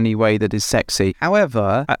in any way that is sexy.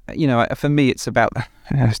 However, for me, it's about,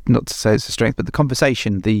 not to say it's a strength, but the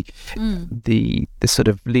conversation, the sort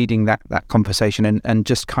of leading that conversation, and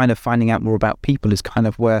just kind of finding out more about people is kind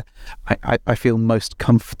of where I feel most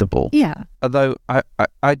comfortable. Yeah. Although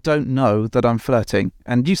I don't know that I'm flirting,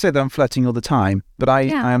 and you say that I'm flirting all the time, but I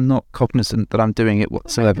am not cognizant that I'm doing it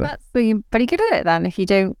whatsoever. Well, you're pretty good at it then. If you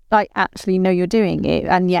don't like actually know you're doing it,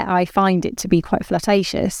 and yet I find it to be quite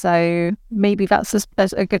flirtatious. So maybe that's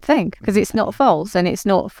a good thing, because it's not false and it's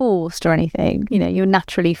not forced or anything. You know, you're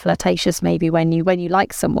naturally flirtatious. Maybe when you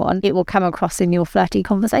like someone, it will come across in your flirty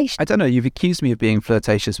conversation. I don't know. You've accused me of being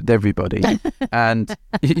flirtatious with everybody, and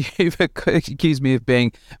you've accused me of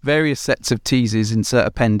being various sets of teases. Insert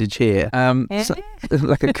appendage here. So,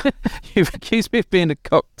 you've accused me of being a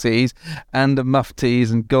cock tease and a muff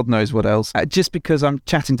tease and God knows what else, just because I'm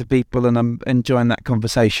chatting to people and I'm enjoying that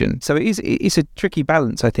conversation. So it's a tricky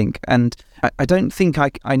balance, I think, and I don't think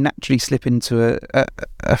I naturally slip into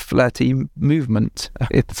a flirty movement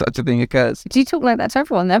if such a thing occurs. Do you talk like that to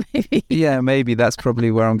everyone then, maybe? Yeah, maybe that's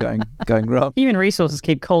probably where I'm going wrong. Human resources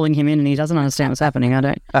keep calling him in and he doesn't understand what's happening. I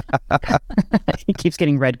don't. He keeps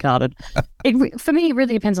getting red carded. For me, it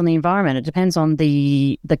really depends on the environment. It depends on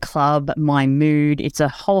the club, my mood. It's a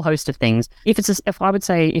whole host of things. If I would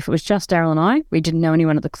say if it was just Daryl and I, we didn't know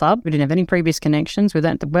anyone at the club, we didn't have any previous connections, we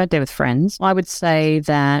weren't there with friends, I would say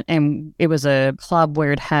that, and it was a club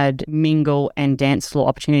where it had mingle and dance floor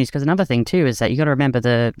opportunities. Because another thing too is that you got to remember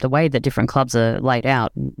the way that different clubs are laid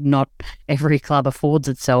out. Not every club affords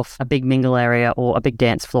itself a big mingle area or a big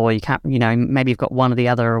dance floor. You can't, maybe you've got one or the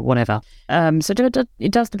other or whatever. So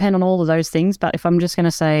it does depend on all of those things. But if I'm just going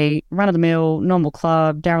to say run-of-the-mill, normal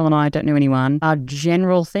club, Daryl and I don't know anyone, our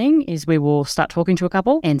general thing is we will start talking to a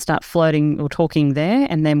couple and start flirting or talking there,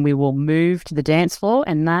 and then we will move to the dance floor,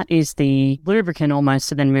 and that is the lubricant almost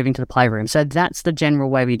to then moving to the playroom. So that's the general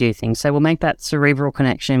way we do things. So we'll make that cerebral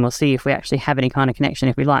connection. We'll see if we actually have any kind of connection,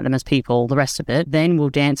 if we like them as people, the rest of it. Then we'll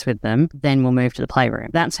dance with them. Then we'll move to the playroom.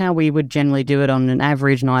 That's how we would generally do it on an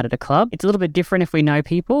average night at a club. It's a little bit different if we know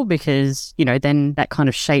people, because, then that kind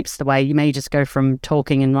of shapes the way. You may just go from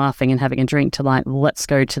talking and laughing and having a drink to like, let's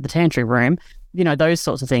go to the tantrum room. Those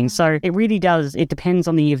sorts of things. So it really does. It depends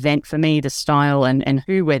on the event for me, the style and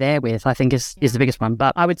who we're there with, I think is the biggest one.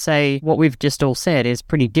 But I would say what we've just all said is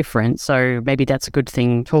pretty different. So maybe that's a good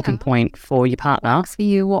talking point for your partner. For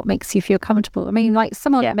you, what makes you feel comfortable? I mean, like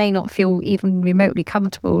someone may not feel even remotely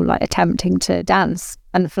comfortable, like attempting to dance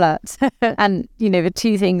and flirt. And, the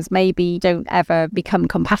two things maybe don't ever become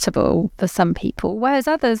compatible for some people, whereas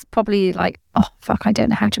others probably like, oh, fuck, I don't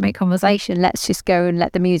know how to make conversation. Let's just go and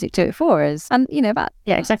let the music do it for us. And,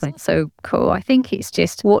 exactly. So cool. I think it's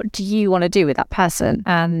just, what do you want to do with that person?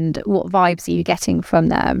 And what vibes are you getting from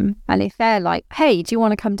them? And if they're like, hey, do you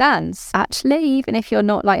want to come dance? Actually, even if you're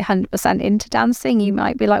not like 100% into dancing, you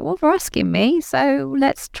might be like, well, they're asking me, so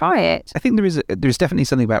let's try it. I think there's definitely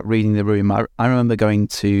something about reading the room. I remember going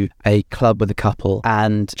to a club with a couple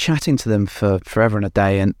and chatting to them for forever and a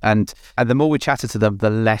day, and the more we chatted to them, the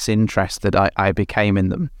less interested I became in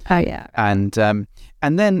them. Oh yeah.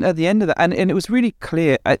 And then at the end of that, and it was really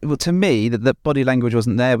clear, to me, that the body language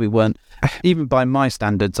wasn't there. We weren't, even by my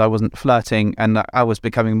standards, I wasn't flirting, and I was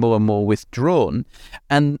becoming more and more withdrawn.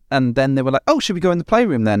 And then they were like, oh, should we go in the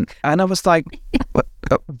playroom then? And I was like,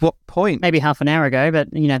 at what point? Maybe half an hour ago, but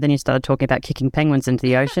then you started talking about kicking penguins into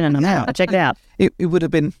the ocean, and I'm out. I checked out. It would have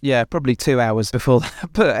been, probably 2 hours before that.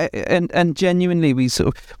 But and genuinely, we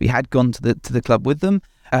had gone to the club with them.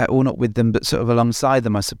 Or not with them, but sort of alongside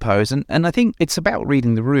them, I suppose. And I think it's about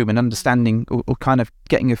reading the room and understanding or kind of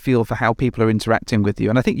getting a feel for how people are interacting with you.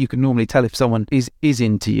 And I think you can normally tell if someone is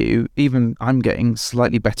into you. Even I'm getting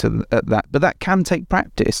slightly better at that. But that can take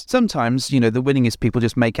practice. Sometimes, the winningest people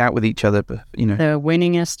just make out with each other. But, The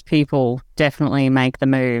winningest people definitely make the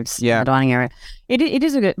moves in the dining area. It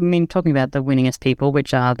is a good, talking about the winningest people,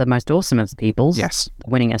 which are the most awesome of the peoples. Yes.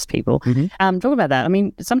 The winningest people. Mm-hmm. Talk about that.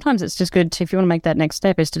 Sometimes it's just good if you want to make that next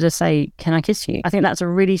step is to just say, can I kiss you? I think that's a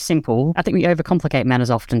really simple, I think we overcomplicate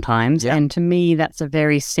matters oftentimes. Yeah. And to me, that's a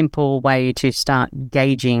very simple way to start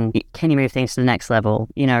gauging, can you move things to the next level?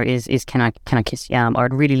 Is can I kiss you? Or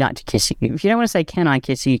I'd really like to kiss you. If you don't want to say, can I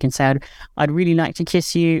kiss you? You can say, I'd really like to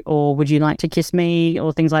kiss you, or would you like to kiss me?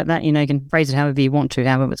 Or things like that. You can phrase it however you want to,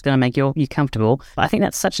 however it's going to make you comfortable. But I think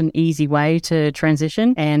that's such an easy way to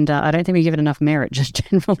transition, and I don't think we give it enough merit just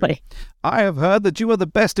generally. I have heard that you are the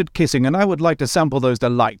best at kissing, and I would like to sample those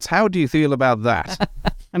delights. How do you feel about that?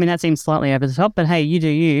 That seems slightly over the top, but hey, you do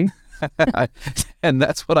you. And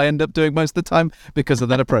that's what I end up doing most of the time because of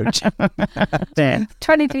that approach. Yeah.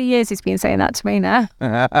 23 years he's been saying that to me now.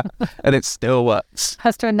 And it still works.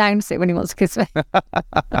 Has to announce it when he wants to kiss me.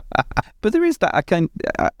 But there is that,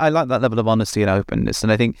 I like that level of honesty and openness.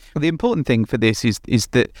 And I think the important thing for this is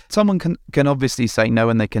that someone can obviously say no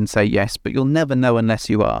and they can say yes, but you'll never know unless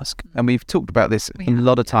you ask. And we've talked about this a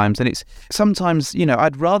lot of times. And it's sometimes,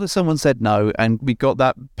 I'd rather someone said no and we got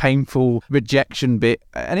that painful rejection bit.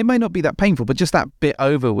 And it may not be that painful, but just that bit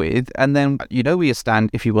over with, and then you know where you stand.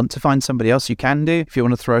 If you want to find somebody else, you can do. If you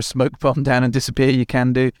want to throw a smoke bomb down and disappear, you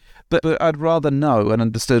can do. But I'd rather know and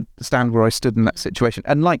understand where I stood in that situation.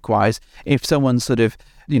 And likewise, if someone's sort of,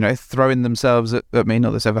 throwing themselves at me,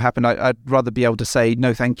 not this ever happened, I'd rather be able to say,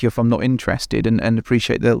 no, thank you, if I'm not interested, and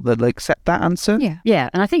appreciate they'll accept that answer. Yeah.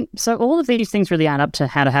 And I think, so all of these things really add up to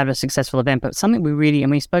how to have a successful event, but something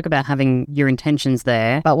we spoke about having your intentions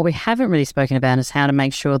there, but what we haven't really spoken about is how to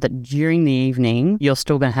make sure that during the evening, you're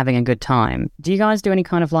still having a good time. Do you guys do any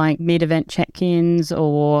kind of like mid-event check-ins,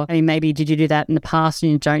 or maybe did you do that in the past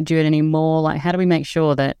and you don't do it anymore? Like, how do we make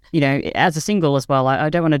sure that, as a single as well, I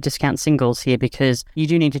don't want to discount singles here, because you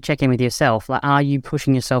do need to check in with yourself. Like, are you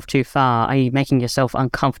pushing yourself too far? Are you making yourself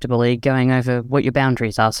uncomfortably going over what your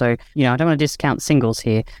boundaries are? So, I don't want to discount singles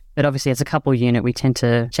here, but obviously as a couple unit, we tend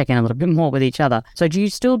to check in a little bit more with each other. So do you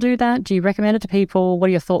still do that? Do you recommend it to people? What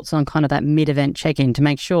are your thoughts on kind of that mid-event check-in to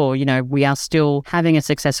make sure, we are still having a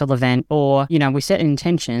successful event, or, we set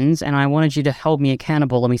intentions and I wanted you to hold me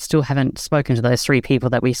accountable and we still haven't spoken to those 3 people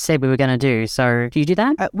that we said we were going to do. So do you do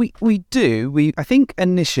that? We do. I think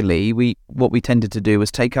initially what we tended to do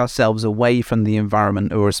was take ourselves away from the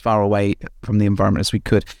environment, or as far away from the environment as we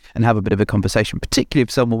could, and have a bit of a conversation, particularly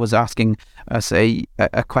if someone was asking us a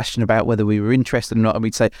question about whether we were interested or not, and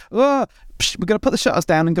we'd say, we're going to put the shutters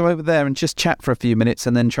down and go over there and just chat for a few minutes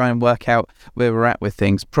and then try and work out where we're at with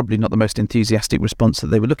things. Probably not the most enthusiastic response that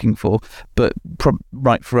they were looking for, but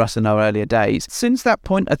right for us in our earlier days. Since that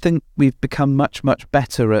point, I think we've become much, much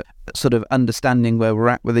better at sort of understanding where we're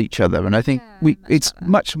at with each other, and I think it's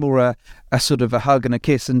much more a sort of a hug and a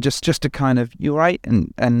kiss, and just a kind of, you're right,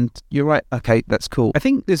 and you're right, okay, that's cool. I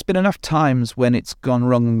think there's been enough times when it's gone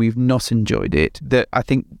wrong and we've not enjoyed it, that I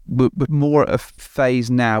think we're more at a phase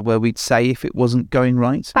now where we'd say if it wasn't going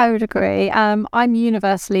right. I would agree. I'm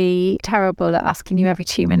universally terrible at asking you every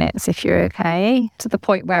 2 minutes if you're okay, to the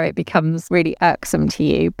point where it becomes really irksome to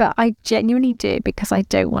you, but I genuinely do, because I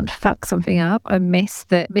don't want to fuck something up and miss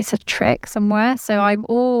a trick somewhere. So I'm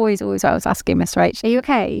always asking Mr. H, are you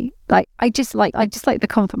okay? Like, I just like the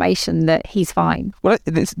confirmation that he's fine. Well,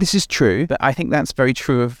 this is true, but I think that's very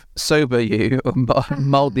true of sober you, or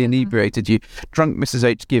mildly inebriated you. Drunk Mrs.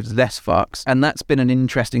 H gives less fucks, and that's been an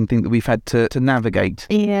interesting thing that we've had to navigate.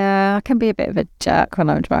 Yeah, I can be a bit of a jerk when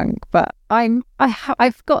I'm drunk, but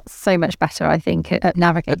I've got so much better, I think, at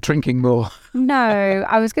navigating. At drinking more. No,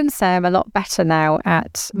 I was going to say I'm a lot better now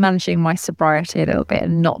at managing my sobriety a little bit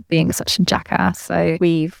and not being such a jackass. So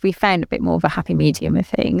we found a bit more of a happy medium of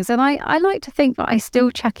things. And I like to think that I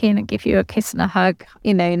still check in and give you a kiss and a hug,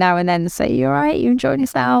 now and then, say, you all right? You enjoying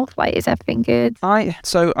yourself? Like, is everything good?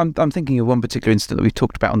 So I'm thinking of one particular incident that we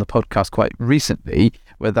talked about on the podcast quite recently,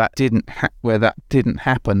 where that didn't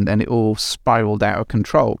happen, and it all spiraled out of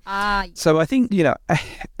control. So I think,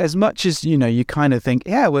 as much as, you kind of think,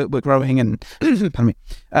 we're growing, and pardon me,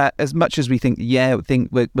 as much as we think,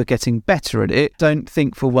 we're getting better at it, don't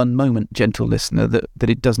think for one moment, gentle listener, that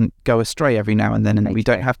it doesn't go astray every now and then, and we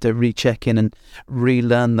don't have to recheck in and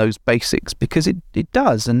relearn those basics, because it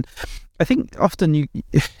does. And I think often you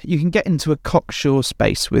can get into a cocksure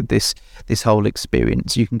space with this whole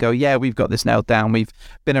experience. You can go, we've got this nailed down. We've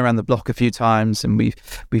been around the block a few times, and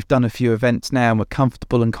we've done a few events now, and we're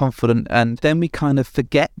comfortable and confident. And then we kind of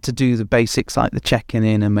forget to do the basics, like the checking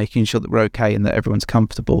in and making sure that we're okay and that everyone's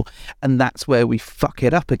comfortable. And that's where we fuck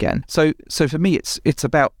it up again. So for me, it's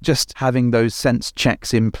about just having those sense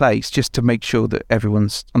checks in place, just to make sure that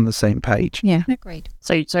everyone's on the same page. Yeah, agreed.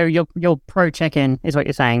 So your pro check-in is what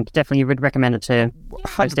you're saying. Definitely, you would recommend it to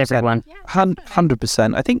most everyone.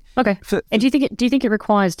 100%. I think. Okay. And do you think it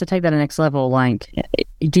requires, to take that to the next level? Like,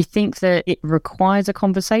 do you think that it requires a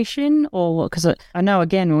conversation, or because I know,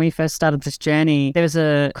 again, when we first started this journey, there was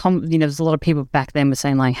there's a lot of people back then were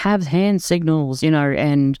saying, like, have hand signals,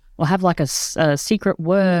 and or have like a secret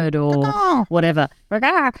word or whatever.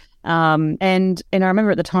 And I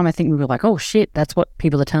remember at the time, I think we were like, oh shit, that's what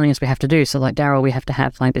people are telling us we have to do. So like, Daryl, we have to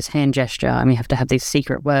have like this hand gesture, and we have to have these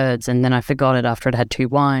secret words. And then I forgot it after I'd had 2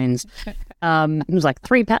 wines. It was like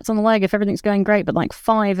 3 pats on the leg if everything's going great, but like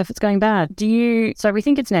 5 if it's going bad. So we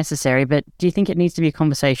think it's necessary, but do you think it needs to be a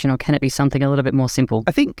conversation, or can it be something a little bit more simple?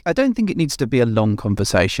 I don't think it needs to be a long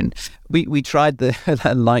conversation. We tried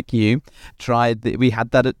like you tried we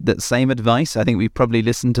had that same advice. I think we probably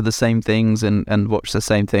listened to the same things and watched the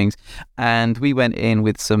same things, and we went in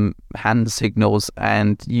with some hand signals,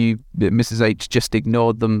 and Mrs. H just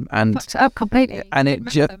ignored them and fucked it up completely, and it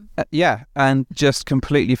just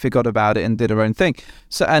completely forgot about it and did her own thing.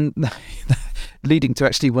 So, and leading to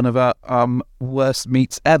actually one of our worst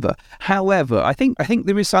meets ever. However, I think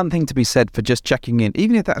there is something to be said for just checking in,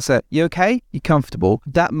 even if that's you okay, you comfortable.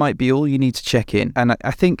 That might be all you need to check in. And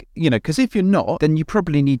I think, because if you're not, then you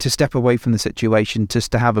probably need to step away from the situation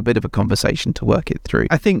just to have a bit of a conversation to work it through.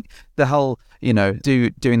 I think the whole,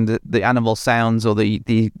 doing the animal sounds or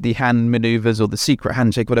the hand maneuvers or the secret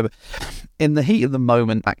handshake, whatever, in the heat of the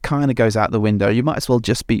moment, that kind of goes out the window. You might as well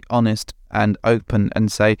just be honest and open and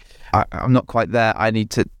say, I'm not quite there.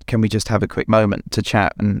 Can we just have a quick moment to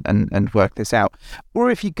chat and work this out? Or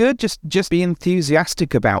if you're good, just be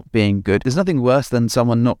enthusiastic about being good. There's nothing worse than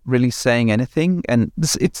someone not really saying anything. And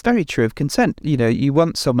it's very true of consent. You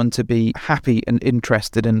want someone to be happy and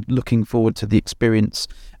interested and looking forward to the experience.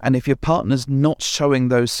 And if your partner's not showing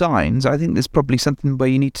those signs, I think there's probably something where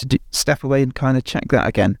you need to step away and kind of check that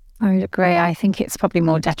again. I would agree. I think it's probably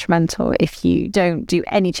more detrimental if you don't do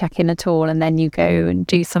any check-in at all and then you go and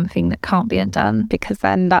do something that can't be undone, because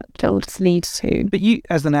then that will just lead to... But you,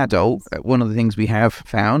 as an adult, one of the things we have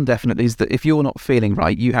found definitely is that if you're not feeling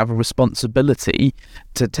right, you have a responsibility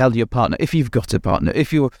to tell your partner, if you've got a partner.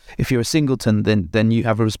 If you're a singleton, then you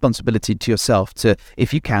have a responsibility to yourself to,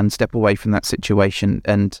 if you can, step away from that situation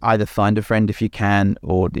and either find a friend if you can,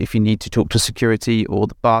 or if you need to talk to security or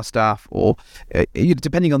the bar staff, or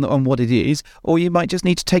depending on what it is, or you might just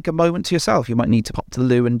need to take a moment to yourself. You might need to pop to the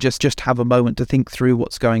loo and just have a moment to think through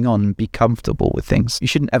what's going on and be comfortable with things. You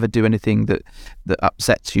shouldn't ever do anything that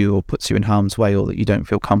upsets you or puts you in harm's way or that you don't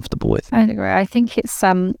feel comfortable with. I agree. I think it's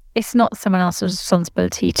not someone else's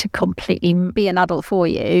responsibility to completely be an adult for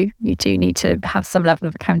you. You do need to have some level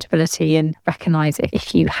of accountability and recognise it.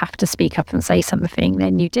 If you have to speak up and say something,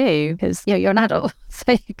 then you do, because you're an adult,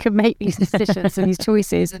 so you can make these decisions and these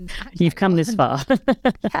choices. And you've come this far.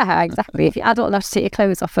 Yeah, exactly. If you're adult enough to take your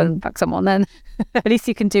clothes off and fuck someone, then at least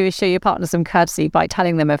you can do is show your partner some courtesy by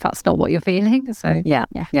telling them if that's not what you're feeling. So yeah.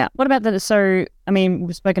 What about that? So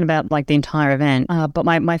we've spoken about like the entire event, but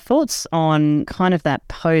my thoughts on kind of that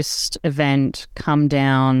post-event come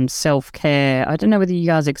down self-care. I don't know whether you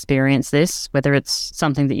guys experience this, whether it's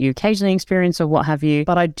something that you occasionally experience or what have you,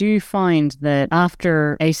 but I do find that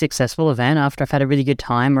after a successful event, after I've had a really good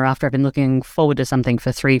time, or after I've been looking forward to something for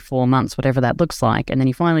 3-4 months, whatever that looks like, and then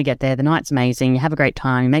you finally get there, the night's amazing, you have a great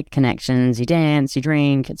time, you make connections, you dance, you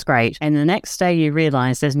drink, it's great. And the next day you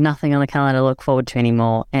realise there's nothing on the calendar to look forward to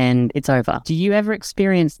anymore and it's over. Do you ever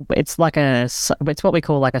experience, it's what we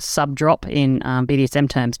call like a sub drop in BDSM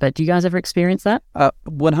terms, but do you guys ever experience that?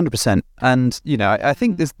 100%. And I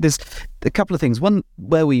think there's a couple of things. One,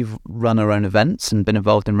 where we've run our own events and been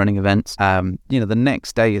involved in running events, the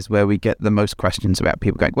next day is where we get the most questions about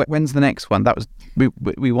people going, when's the next one?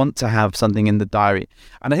 We want to have something in the diary.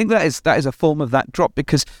 And I think that is a form of that drop,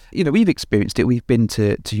 because we've experienced it. We've been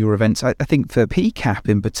to your events. I think for PCAP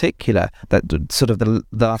in particular, that sort of the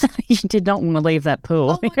last... You did not want to leave that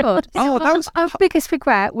pool. Oh my God. That was... Our biggest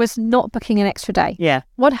regret was not booking an extra day. Yeah.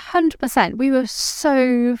 100%. We were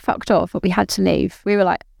so fucked off that we had to leave. We were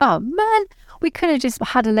like, oh man, we could have just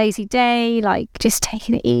had a lazy day, like just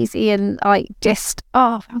taking it easy, and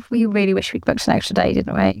we really wish we'd booked an extra day,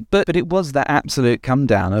 didn't we? But it was that absolute come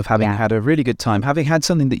down of having had a really good time, having had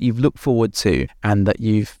something that you've looked forward to and that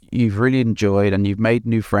you've really enjoyed, and you've made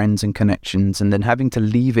new friends and connections, and then having to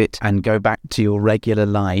leave it and go back to your regular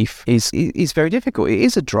life is very difficult. It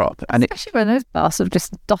is a drop. And especially when those bastards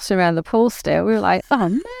just dotting around the pool still. We were like, oh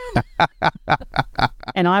man.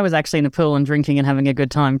 And I was actually in the pool and drinking and having a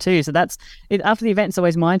good time too. So that's it. After the event, it's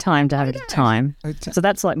always my time to have a good time. So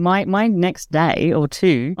that's like my next day or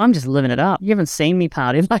two, I'm just living it up. You haven't seen me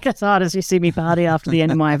party like as hard as you see me party after the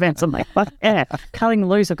end of my events. I'm like, fuck yeah, cutting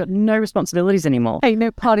loose. I've got no responsibilities anymore. Hey,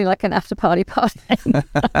 no party like an after party.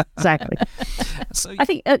 Exactly. So I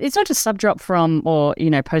think it's not just sub drop from, or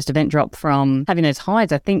post-event drop from having those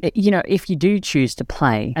highs. I think if you do choose to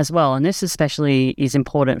play as well, and this especially is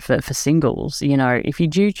important for singles, if you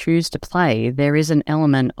do choose to play, there is an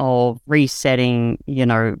element of resetting,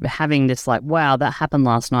 having this like, wow, that happened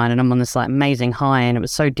last night and I'm on this like amazing high and it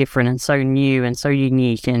was so different and so new and so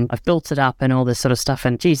unique and I've built it up and all this sort of stuff,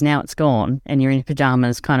 and geez, now it's gone and you're in your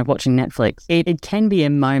pajamas kind of watching Netflix. It can be a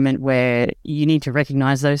moment where you need to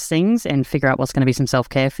recognize those things and figure out what's going to be some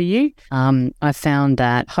self-care for you. I found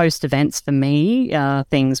that host events for me are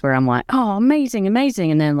things where I'm like, oh, amazing,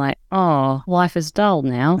 and then like, oh, life is dull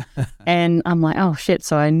now. And I'm like, oh shit,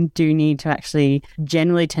 so I do need to actually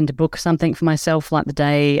generally tend to book something for myself like the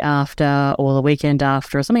day after or the weekend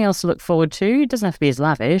after, or something else to look forward to. It doesn't have to be as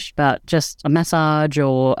lavish, but just a massage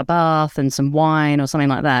or a bath and some wine or something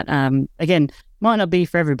like that. Again, Might not be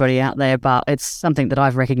for everybody out there, but it's something that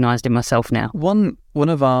I've recognised in myself now. One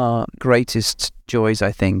of our greatest joys,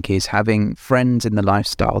 I think, is having friends in the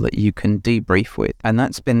lifestyle that you can debrief with. And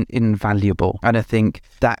that's been invaluable. And I think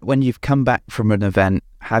that when you've come back from an event,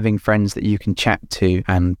 having friends that you can chat to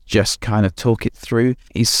and just kind of talk it through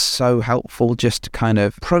is so helpful, just to kind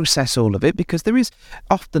of process all of it, because there is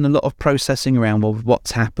often a lot of processing around, well,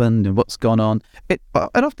 what's happened and what's gone on.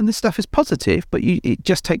 And often this stuff is positive, but it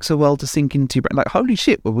just takes a while to sink into your brain. Like, holy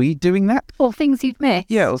shit, were we doing that? Or things you've missed.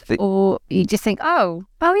 Yeah. Or you just think, oh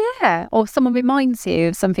yeah. Or someone reminds you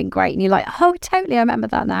of something great and you're like, oh, totally, I remember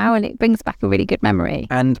that now. And it brings back a really good memory.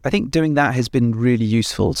 And I think doing that has been really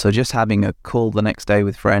useful. So just having a call the next day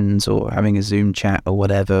with friends or having a Zoom chat or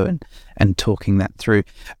whatever and talking that through.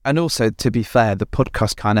 And also, to be fair, the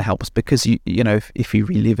podcast kind of helps because, you know, if you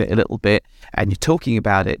relive it a little bit and you're talking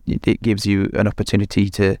about it, it gives you an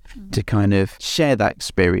opportunity to kind of share that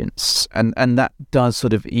experience. And that does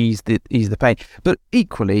sort of ease the pain. But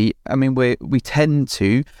equally, I mean, we tend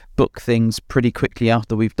to book things pretty quickly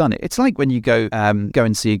after we've done it. It's like when you go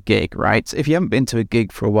and see a gig, right? If you haven't been to a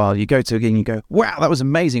gig for a while, you go to a gig and you go, wow, that was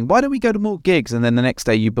amazing. Why don't we go to more gigs? And then the next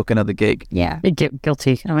day you book another gig. Yeah.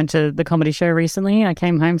 Guilty. I went to the comedy show recently. I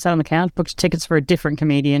came home, sat on the couch, booked tickets for a different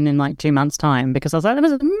comedian in like 2 months' time because I was like, that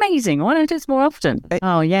was amazing. Why don't I do this more often?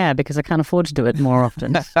 Oh, yeah, because I can't afford to do it more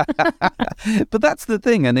often. But that's the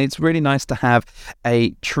thing. And it's really nice to have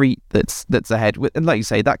a treat that's ahead. And like you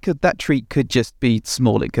say, that treat could just be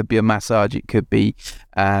small. It could be a massage, it could be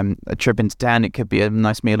a trip into town, it could be a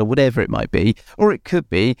nice meal or whatever it might be, or it could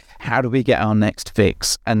be, how do we get our next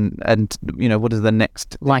fix, and you know, what is the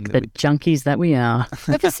next like the junkies that we are.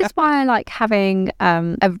 But this is why I like having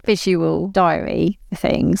a visual diary for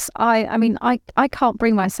things. I mean I can't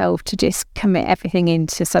bring myself to just commit everything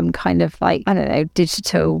into some kind of, like, I don't know,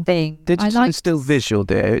 digital thing. Digital is still visual,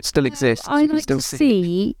 dear. It still exists. I like to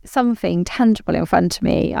see something tangible in front of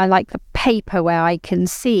me. I like the paper where I can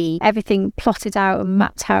see everything plotted out and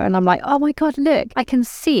mapped out, and I'm like, oh my god, look, I can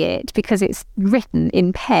see it because it's written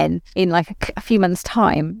in pen in like a few months'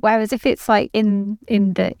 time. Whereas if it's like in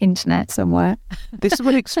the internet somewhere, this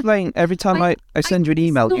would explain every time I send you an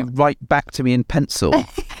email, you write back to me in pencil.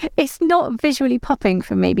 It's not visually popping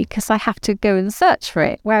for me because I have to go and search for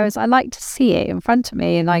it. Whereas I like to see it in front of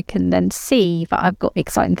me, and I can then see that I've got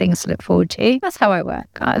exciting things to look forward to. That's how I work.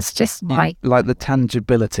 That's just my like the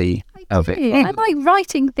tangibility of it. I like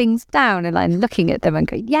writing things down and like looking at them and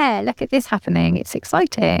going, yeah, look at this happening. It's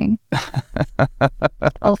exciting.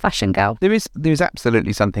 Old-fashioned girl. There is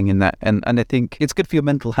absolutely something in that, and I think it's good for your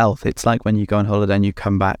mental health. It's like when you go on holiday and you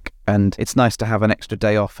come back, and it's nice to have an extra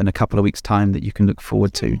day off in a couple of weeks' time that you can look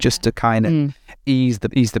forward to, just to kind of ease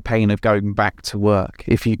the pain of going back to work.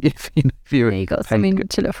 If you've got something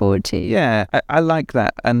to look forward to. Yeah, I like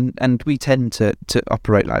that, and we tend to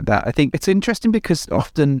operate like that. I think it's interesting because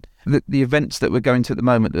often the events that we're going to at the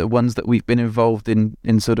moment are ones that we've been involved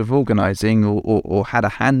in sort of organising or had a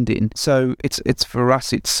hand in. So it's for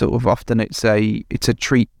us, it's sort of often it's a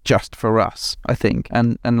treat just for us, I think.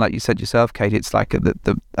 And like you said yourself, Kate, it's like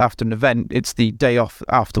after an event, it's the day off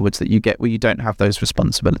afterwards that you get where you don't have those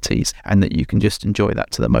responsibilities and that you can just enjoy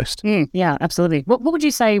that to the most. Yeah, absolutely. What would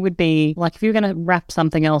you say would be, like, if you were going to wrap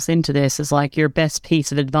something else into this as like your best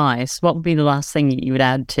piece of advice, what would be the last thing you would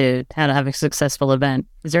add to how to have a successful event?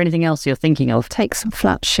 Is there anything else you're thinking of? Take some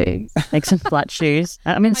flat shoes. Take some flat shoes.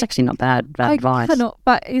 I mean, it's actually not bad advice.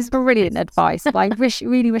 But it's brilliant advice. I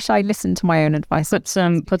really wish I listened to my own advice. Put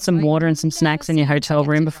some water and some snacks in your hotel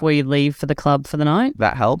room before you leave for the club for the night.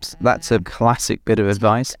 That helps. That's a classic bit of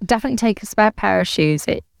advice. Definitely take a spare pair of shoes.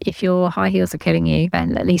 If your high heels are killing you,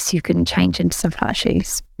 then at least you can change into some flat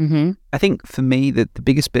shoes. Mm-hmm. I think for me, the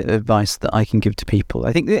biggest bit of advice that I can give to people,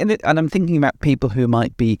 I think, and I'm thinking about people who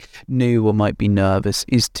might be new or might be nervous,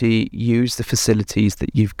 is to use the facilities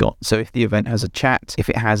that you've got. So if the event has a chat, if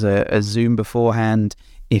it has a Zoom beforehand,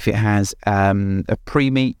 if it has a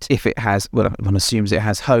pre-meet, if it has, well, one assumes it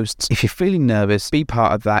has hosts. If you're feeling nervous, be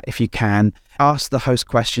part of that if you can. Ask the host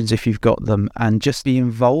questions if you've got them, and just be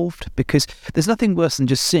involved, because there's nothing worse than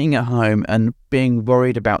just sitting at home and being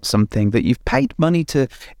worried about something that you've paid money to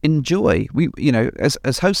enjoy. We, you know, as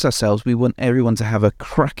hosts ourselves, we want everyone to have a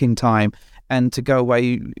cracking time and to go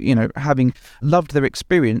away, you know, having loved their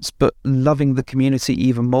experience, but loving the community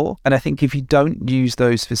even more. And I think if you don't use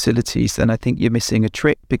those facilities, then I think you're missing a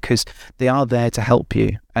trick, because they are there to help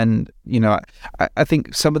you. And, you know, I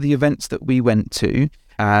think some of the events that we went to,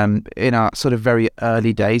 in our sort of very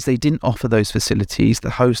early days, they didn't offer those facilities.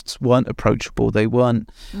 The hosts weren't approachable. They weren't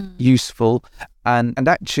useful. And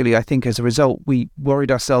actually, I think as a result, we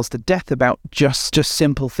worried ourselves to death about just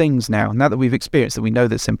simple things now. Now that we've experienced that, we know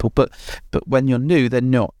they're simple, but when you're new, they're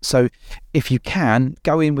not. So if you can,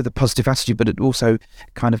 go in with a positive attitude, but also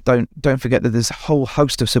kind of don't forget that there's a whole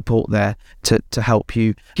host of support there to help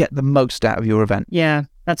you get the most out of your event. Yeah.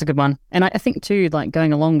 That's a good one. And I think too, like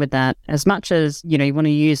going along with that, as much as, you know, you want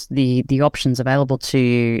to use the options available to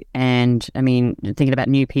you, and I mean, thinking about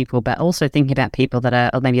new people, but also thinking about people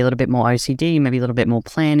that are maybe a little bit more OCD, maybe a little bit more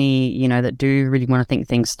planny, you know, that do really want to think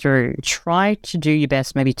things through. Try to do your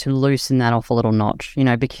best maybe to loosen that off a little notch, you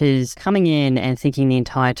know, because coming in and thinking the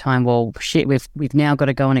entire time, well, shit, we've now got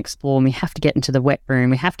to go and explore, and we have to get into the wet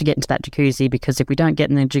room, we have to get into that jacuzzi, because if we don't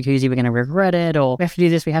get in the jacuzzi, we're going to regret it, or we have to do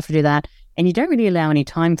this, we have to do that. And you don't really allow any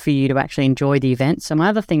time for you to actually enjoy the event. So my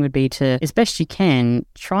other thing would be to, as best you can,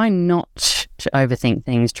 try not to overthink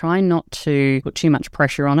things. Try not to put too much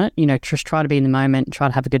pressure on it. You know, just try to be in the moment, try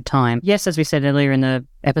to have a good time. Yes, as we said earlier in the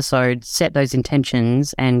episode, set those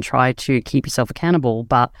intentions and try to keep yourself accountable.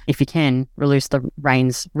 But if you can, release the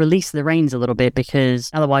reins a little bit, because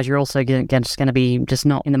otherwise you're also just going to be just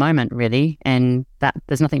not in the moment, really. And that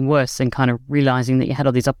there's nothing worse than kind of realizing that you had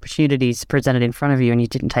all these opportunities presented in front of you and you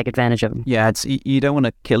didn't take advantage of them. Yeah, you don't want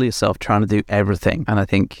to kill yourself trying to do everything. And I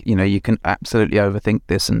think, you know, you can absolutely overthink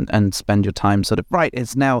this and spend your time sort of, right,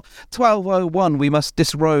 it's now 12:01, we must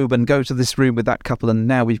disrobe and go to this room with that couple, and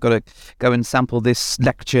now we've got to go and sample this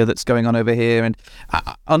lecture that's going on over here. And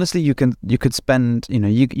honestly, you could spend, you know,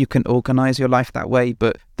 you can organize your life that way,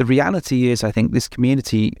 but the reality is, I think this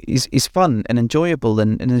community is fun and enjoyable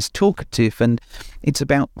and is talkative, and it's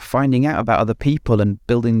about finding out about other people and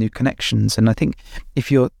building new connections. And I think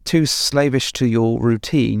if you're too slavish to your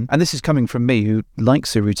routine, and this is coming from me who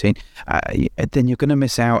likes a routine, then you're going to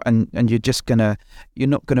miss out, and you're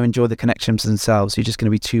not going to enjoy the connections themselves. You're just going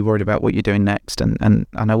to be too worried about what you're doing next, and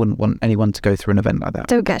I wouldn't want anyone to go through an event like that.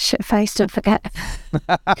 Don't get shit-faced, don't forget.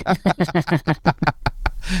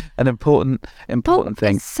 An important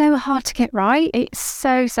thing. It's so hard to get right. It's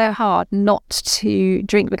so hard not to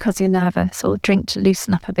drink because you're nervous, or drink to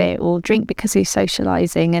loosen up a bit, or drink because you're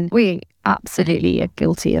socialising. And we absolutely are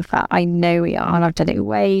guilty of that. I know we are, and I've done it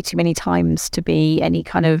way too many times to be any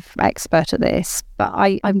kind of expert at this. But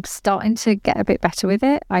I'm starting to get a bit better with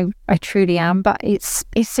it. I truly am. But it's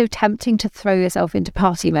so tempting to throw yourself into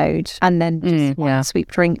party mode and then just want to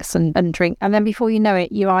sweep drinks and drink. And then before you know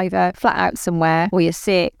it, you're either flat out somewhere, or you're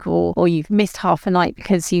sick, or you've missed half a night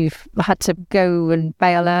because you've had to go and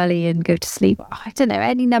bail early and go to sleep. I don't know,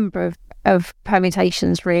 any number of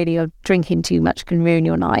permutations really of drinking too much can ruin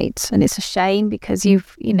your night, and it's a shame because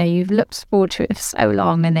you've looked forward to it for so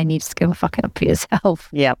long, and then you just go fuck it up for yourself.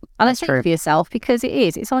 Yeah, and I think for yourself, because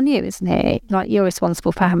it's on you, isn't it? Like, you're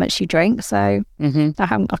responsible for how much you drink, so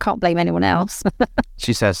I can't blame anyone else.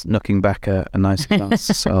 She says, knocking back a nice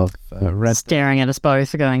glass of red, staring at us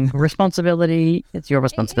both, going, responsibility, it's your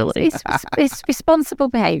responsibility. It's responsible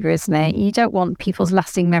behaviour, isn't it? You don't want people's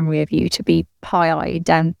lasting memory of you to be pie-eyed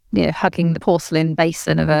down, you know, hugging the porcelain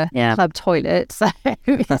basin of a club toilet. So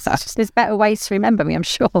there's better ways to remember me, I'm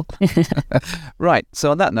sure. Right.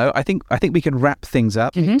 So on that note, I think we can wrap things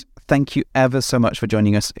up. Thank you ever so much for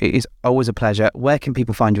joining us. It is always a pleasure. Where can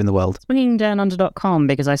people find you in the world? swingingdownunder.com,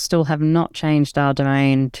 because I still have not changed our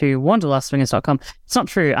domain to wanderlustswingers.com. It's not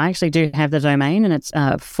true. I actually do have the domain, and it's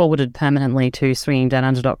forwarded permanently to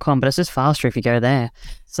swingingdownunder.com, but it's just faster if you go there.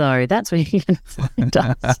 So that's where you can find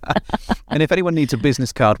us. And if anyone needs a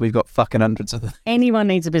business card, we've got fucking hundreds of them. Anyone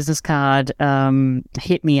needs a business card,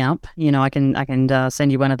 hit me up. You know, I can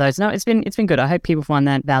send you one of those. No, it's been good. I hope people find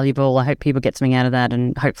that valuable. I hope people get something out of that,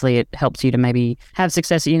 and hopefully it helps you to maybe have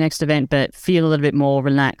success at your next event, but feel a little bit more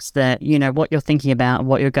relaxed that, you know, what you're thinking about,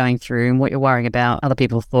 what you're going through, and what you're worrying about, other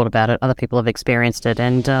people have thought about it, other people have experienced it,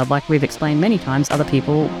 and like we've explained many times, other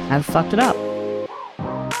people have fucked it up.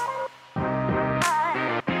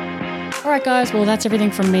 All right, guys. Well, that's everything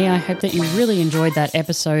from me. I hope that you really enjoyed that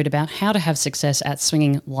episode about how to have success at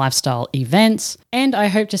swinging lifestyle events. And I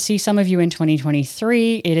hope to see some of you in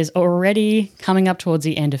 2023. It is already coming up towards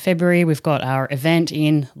the end of February. We've got our event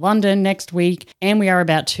in London next week, and we are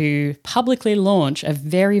about to publicly launch a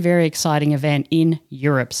very, very exciting event in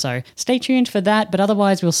Europe. So stay tuned for that. But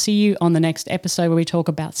otherwise, we'll see you on the next episode where we talk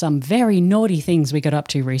about some very naughty things we got up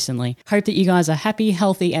to recently. Hope that you guys are happy,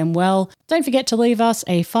 healthy, and well. Don't forget to leave us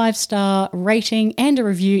a 5-star rating and a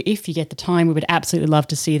review if you get the time. We would absolutely love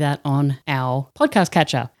to see that on our podcast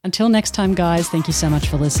catcher. Until next time, guys, thank you so much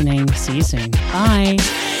for listening. See you soon. Bye.